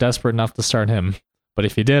you weren't desperate enough to start him. But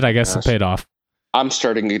if you did, I guess it paid off. I'm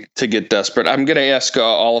starting to get desperate. I'm going to ask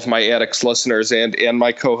all of my Addicts listeners and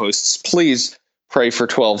my co-hosts, please pray for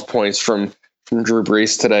 12 points from Drew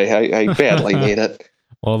Brees today. I badly need it.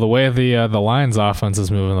 Well, the way the Lions offense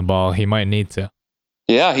is moving the ball, he might need to.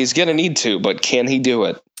 Yeah, he's going to need to, but can he do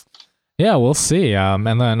it? Yeah, we'll see. And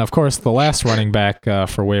then, of course, the last running back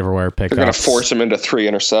for waiver wire pickups. They're going to force him into 3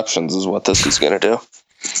 interceptions is what this is going to do.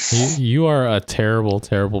 You are a terrible,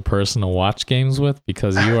 terrible person to watch games with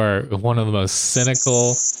because you are one of the most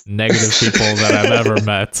cynical, negative people that I've ever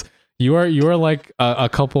met. You are like a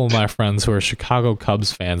couple of my friends who are Chicago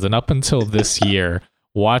Cubs fans, and up until this year,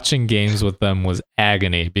 watching games with them was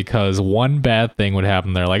agony because one bad thing would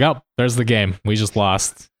happen. They're like, "Oh, there's the game. We just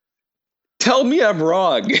lost." Tell me I'm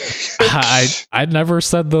wrong. I never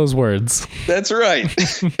said those words. That's right.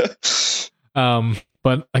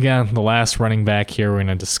 But again, the last running back here we're going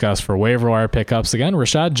to discuss for waiver wire pickups. Again,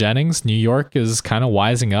 Rashad Jennings. New York is kind of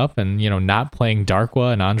wising up and, not playing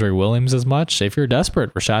Darkwa and Andre Williams as much. If you're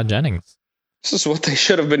desperate, Rashad Jennings. This is what they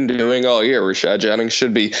should have been doing all year. Rashad Jennings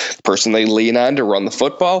should be the person they lean on to run the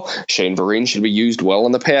football. Shane Vereen should be used well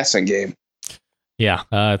in the passing game. Yeah,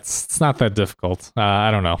 it's not that difficult. I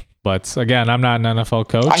don't know. But again, I'm not an NFL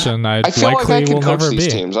coach, and I feel likely like I can will coach never these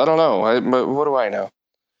be. teams. I don't know. But what do I know?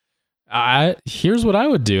 Here's what I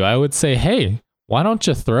would do. I would say, hey, why don't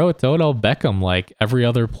you throw it to Odell Beckham like every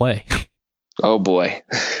other play? Oh boy.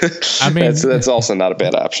 I mean, that's also not a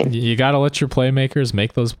bad option. You got to let your playmakers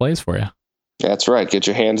make those plays for you. That's right. Get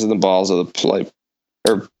your hands in the balls of the play,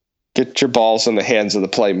 or get your balls in the hands of the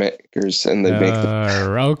playmakers, and they make them.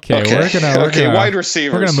 Okay. We're gonna wide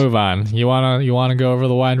receivers. We're gonna move on. You wanna go over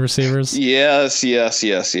the wide receivers? Yes.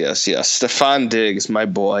 Stephon Diggs, my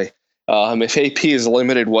boy. If AP is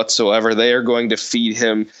limited whatsoever, they are going to feed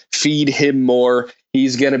him more.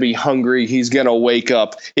 He's going to be hungry. He's going to wake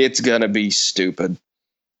up. It's going to be stupid.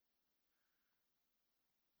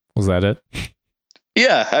 Was that it?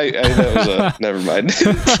 Yeah, that was never mind.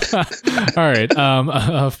 All right.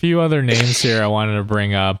 A few other names here I wanted to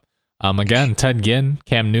bring up. Again, Ted Ginn,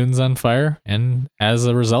 Cam Newton's on fire, and as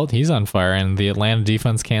a result, he's on fire, and the Atlanta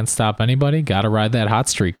defense can't stop anybody. Got to ride that hot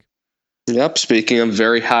streak. Yep. Speaking of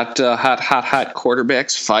very hot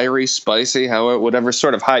quarterbacks, fiery, spicy, whatever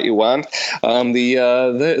sort of hot you want.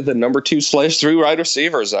 The number 2/3 wide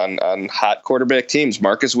receivers on hot quarterback teams: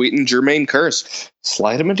 Marcus Wheaton, Jermaine Kearse.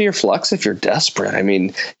 Slide them into your flex if you're desperate. I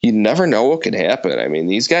mean, you never know what can happen. I mean,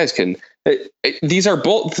 these guys can. These are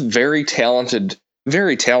both very talented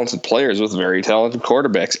players with very talented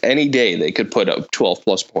quarterbacks. Any day they could put up 12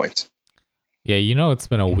 plus points. Yeah, it's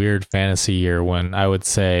been a weird fantasy year when I would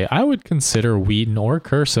say I would consider Wheaton or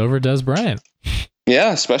Kearse over Dez Bryant.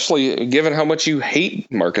 Yeah, especially given how much you hate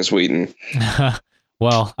Marcus Wheaton.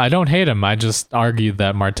 Well, I don't hate him. I just argued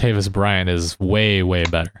that Martavis Bryant is way, way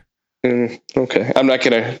better. Okay, I'm not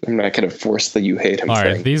gonna force the you hate him. All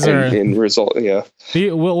right, thing these are in result. Yeah,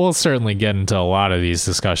 we'll certainly get into a lot of these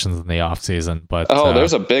discussions in the off season, but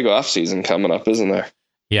there's a big off season coming up, isn't there?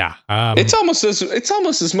 Yeah, it's almost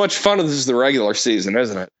as much fun as the regular season,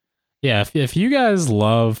 isn't it? Yeah, if you guys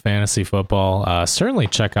love fantasy football, certainly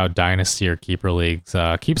check out Dynasty or Keeper Leagues.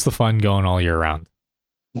 Keeps the fun going all year round.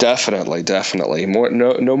 Definitely.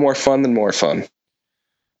 No more fun than more fun.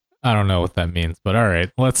 I don't know what that means, but all right,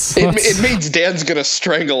 let's... It means Dan's gonna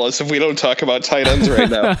strangle us if we don't talk about tight ends right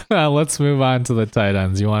now. Let's move on to the tight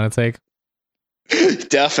ends. You want to take?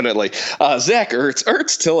 Definitely. Zach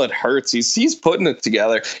Ertz till it hurts. He's putting it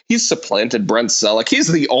together. He's supplanted Brent Selleck.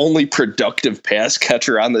 He's the only productive pass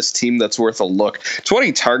catcher on this team that's worth a look.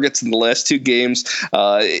 20 targets in the last 2 games.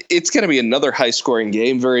 It's going to be another high scoring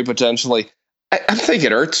game, very potentially. I'm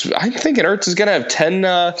thinking Ertz is going to have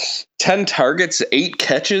 10 targets, 8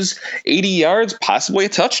 catches, 80 yards, possibly a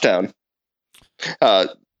touchdown.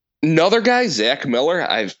 Another guy, Zach Miller.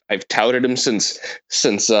 I've touted him since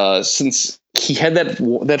he had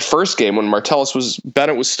that first game when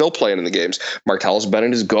Bennett was still playing in the games. Martellus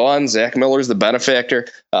Bennett is gone. Zach Miller's the benefactor.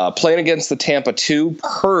 Playing against the Tampa 2,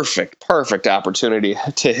 perfect opportunity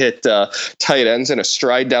to hit tight ends in a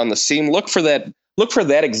stride down the seam. Look for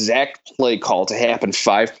that exact play call to happen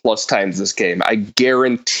 5+ times this game. I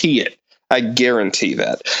guarantee it. I guarantee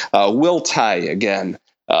that. Will Tye again.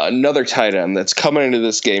 Another tight end that's coming into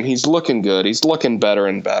this game. He's looking good. He's looking better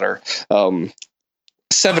and better.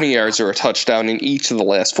 70 yards or a touchdown in each of the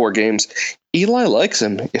last 4 games. Eli likes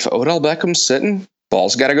him. If Odell Beckham's sitting,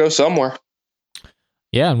 ball's got to go somewhere.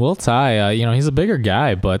 Yeah, and Will Tye, he's a bigger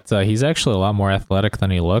guy, but he's actually a lot more athletic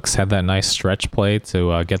than he looks. Had that nice stretch play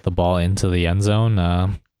to get the ball into the end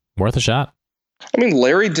zone. Worth a shot. I mean,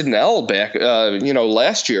 Larry Donnell back,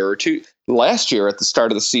 last year at the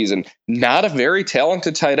start of the season, not a very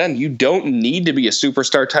talented tight end. You don't need to be a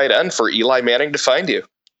superstar tight end for Eli Manning to find you.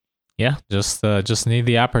 Yeah, just need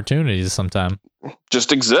the opportunities sometime.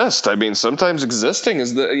 Just exist. I mean, sometimes existing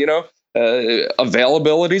is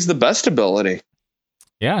availability is the best ability.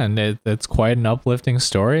 Yeah, and it's quite an uplifting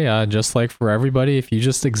story. Just like for everybody, if you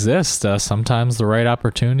just exist, sometimes the right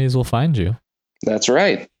opportunities will find you. That's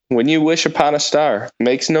right. When you wish upon a star,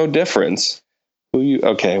 makes no difference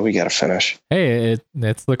Okay, we got to finish. Hey,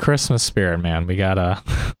 it's the Christmas spirit, man. We gotta,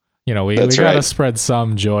 we That's gotta right. spread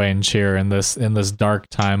some joy and cheer in this dark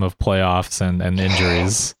time of playoffs and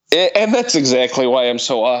injuries. And that's exactly why I'm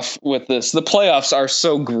so off with this. The playoffs are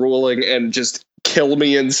so grueling and just kill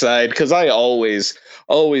me inside because I always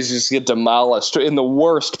just get demolished in the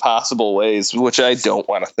worst possible ways, which I don't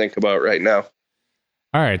want to think about right now.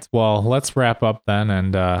 All right, well, let's wrap up then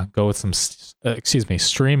and go with some,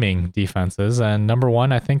 streaming defenses. And number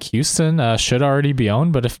one, I think Houston should already be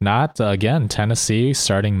owned, but if not, again, Tennessee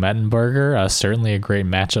starting Mettenberger, certainly a great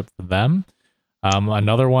matchup for them.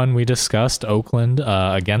 Another one we discussed, Oakland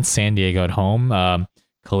against San Diego at home.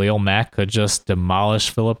 Khalil Mack could just demolish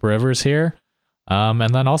Phillip Rivers here.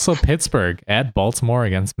 And then also Pittsburgh at Baltimore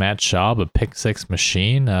against Matt Schaub, a pick-six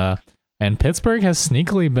machine. And Pittsburgh has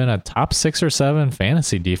sneakily been a top 6 or 7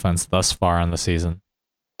 fantasy defense thus far on the season.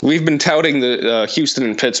 We've been touting the Houston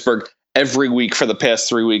and Pittsburgh every week for the past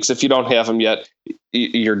 3 weeks. If you don't have them yet,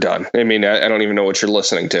 you're done. I mean, I don't even know what you're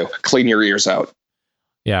listening to. Clean your ears out.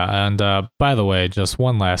 Yeah, and by the way, just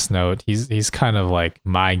one last note. He's kind of like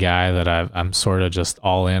my guy that I'm sort of just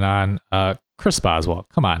all in on. Chris Boswell,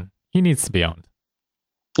 come on. He needs to be owned.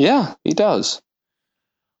 Yeah, he does.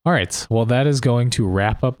 All right, well, that is going to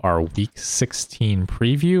wrap up our Week 16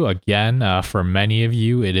 preview. Again, for many of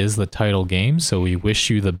you, it is the title game, so we wish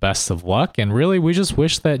you the best of luck. And really, we just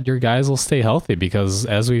wish that your guys will stay healthy because,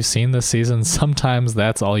 as we've seen this season, sometimes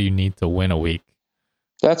that's all you need to win a week.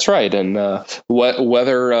 That's right. And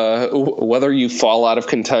whether you fall out of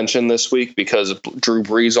contention this week because Drew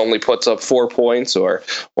Brees only puts up 4 points or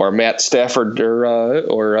Matt Stafford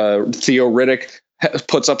or Theo Riddick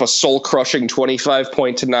puts up a soul-crushing 25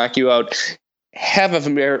 point to knock you out, have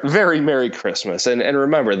a very Merry Christmas. And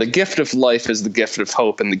remember, the gift of life is the gift of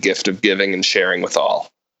hope and the gift of giving and sharing with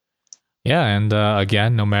all. Yeah, and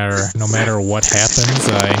again, no matter what happens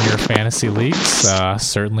in your fantasy leagues,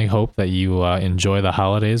 certainly hope that you enjoy the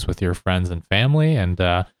holidays with your friends and family, and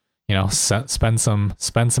spend some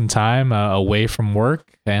time away from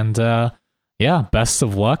work. And best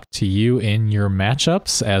of luck to you in your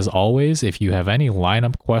matchups. As always, if you have any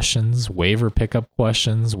lineup questions, waiver pickup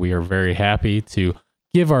questions, we are very happy to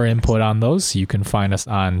give our input on those. You can find us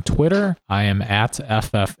on Twitter. I am at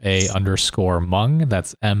FFA_Mung.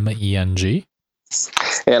 That's MENG.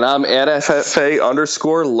 And I'm at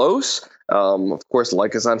FFA_Los. Of course,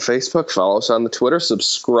 like us on Facebook, follow us on the Twitter,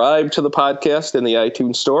 subscribe to the podcast in the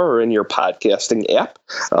iTunes Store or in your podcasting app,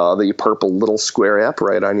 the purple little square app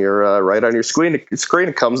right on your screen.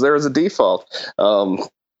 It comes there as a default.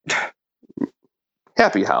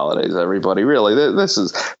 Happy holidays, everybody! Really, that's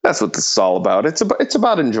what this is all about. It's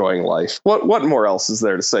about enjoying life. What more else is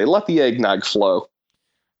there to say? Let the eggnog flow.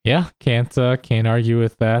 Yeah, can't argue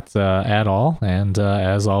with that at all. And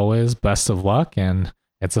as always, best of luck. And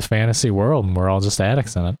it's a fantasy world, and we're all just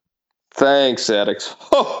addicts in it. Thanks, addicts.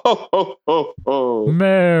 Ho, ho, ho, ho, ho.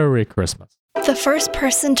 Merry Christmas. The first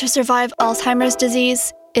person to survive Alzheimer's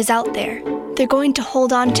disease is out there. They're going to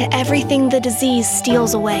hold on to everything the disease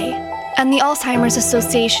steals away. And the Alzheimer's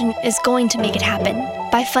Association is going to make it happen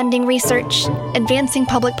by funding research, advancing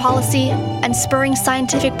public policy, and spurring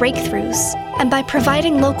scientific breakthroughs, and by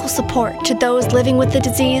providing local support to those living with the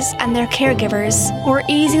disease and their caregivers, or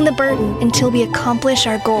easing the burden until we accomplish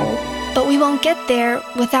our goal. But we won't get there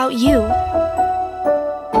without you.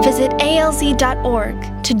 Visit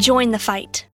alz.org to join the fight.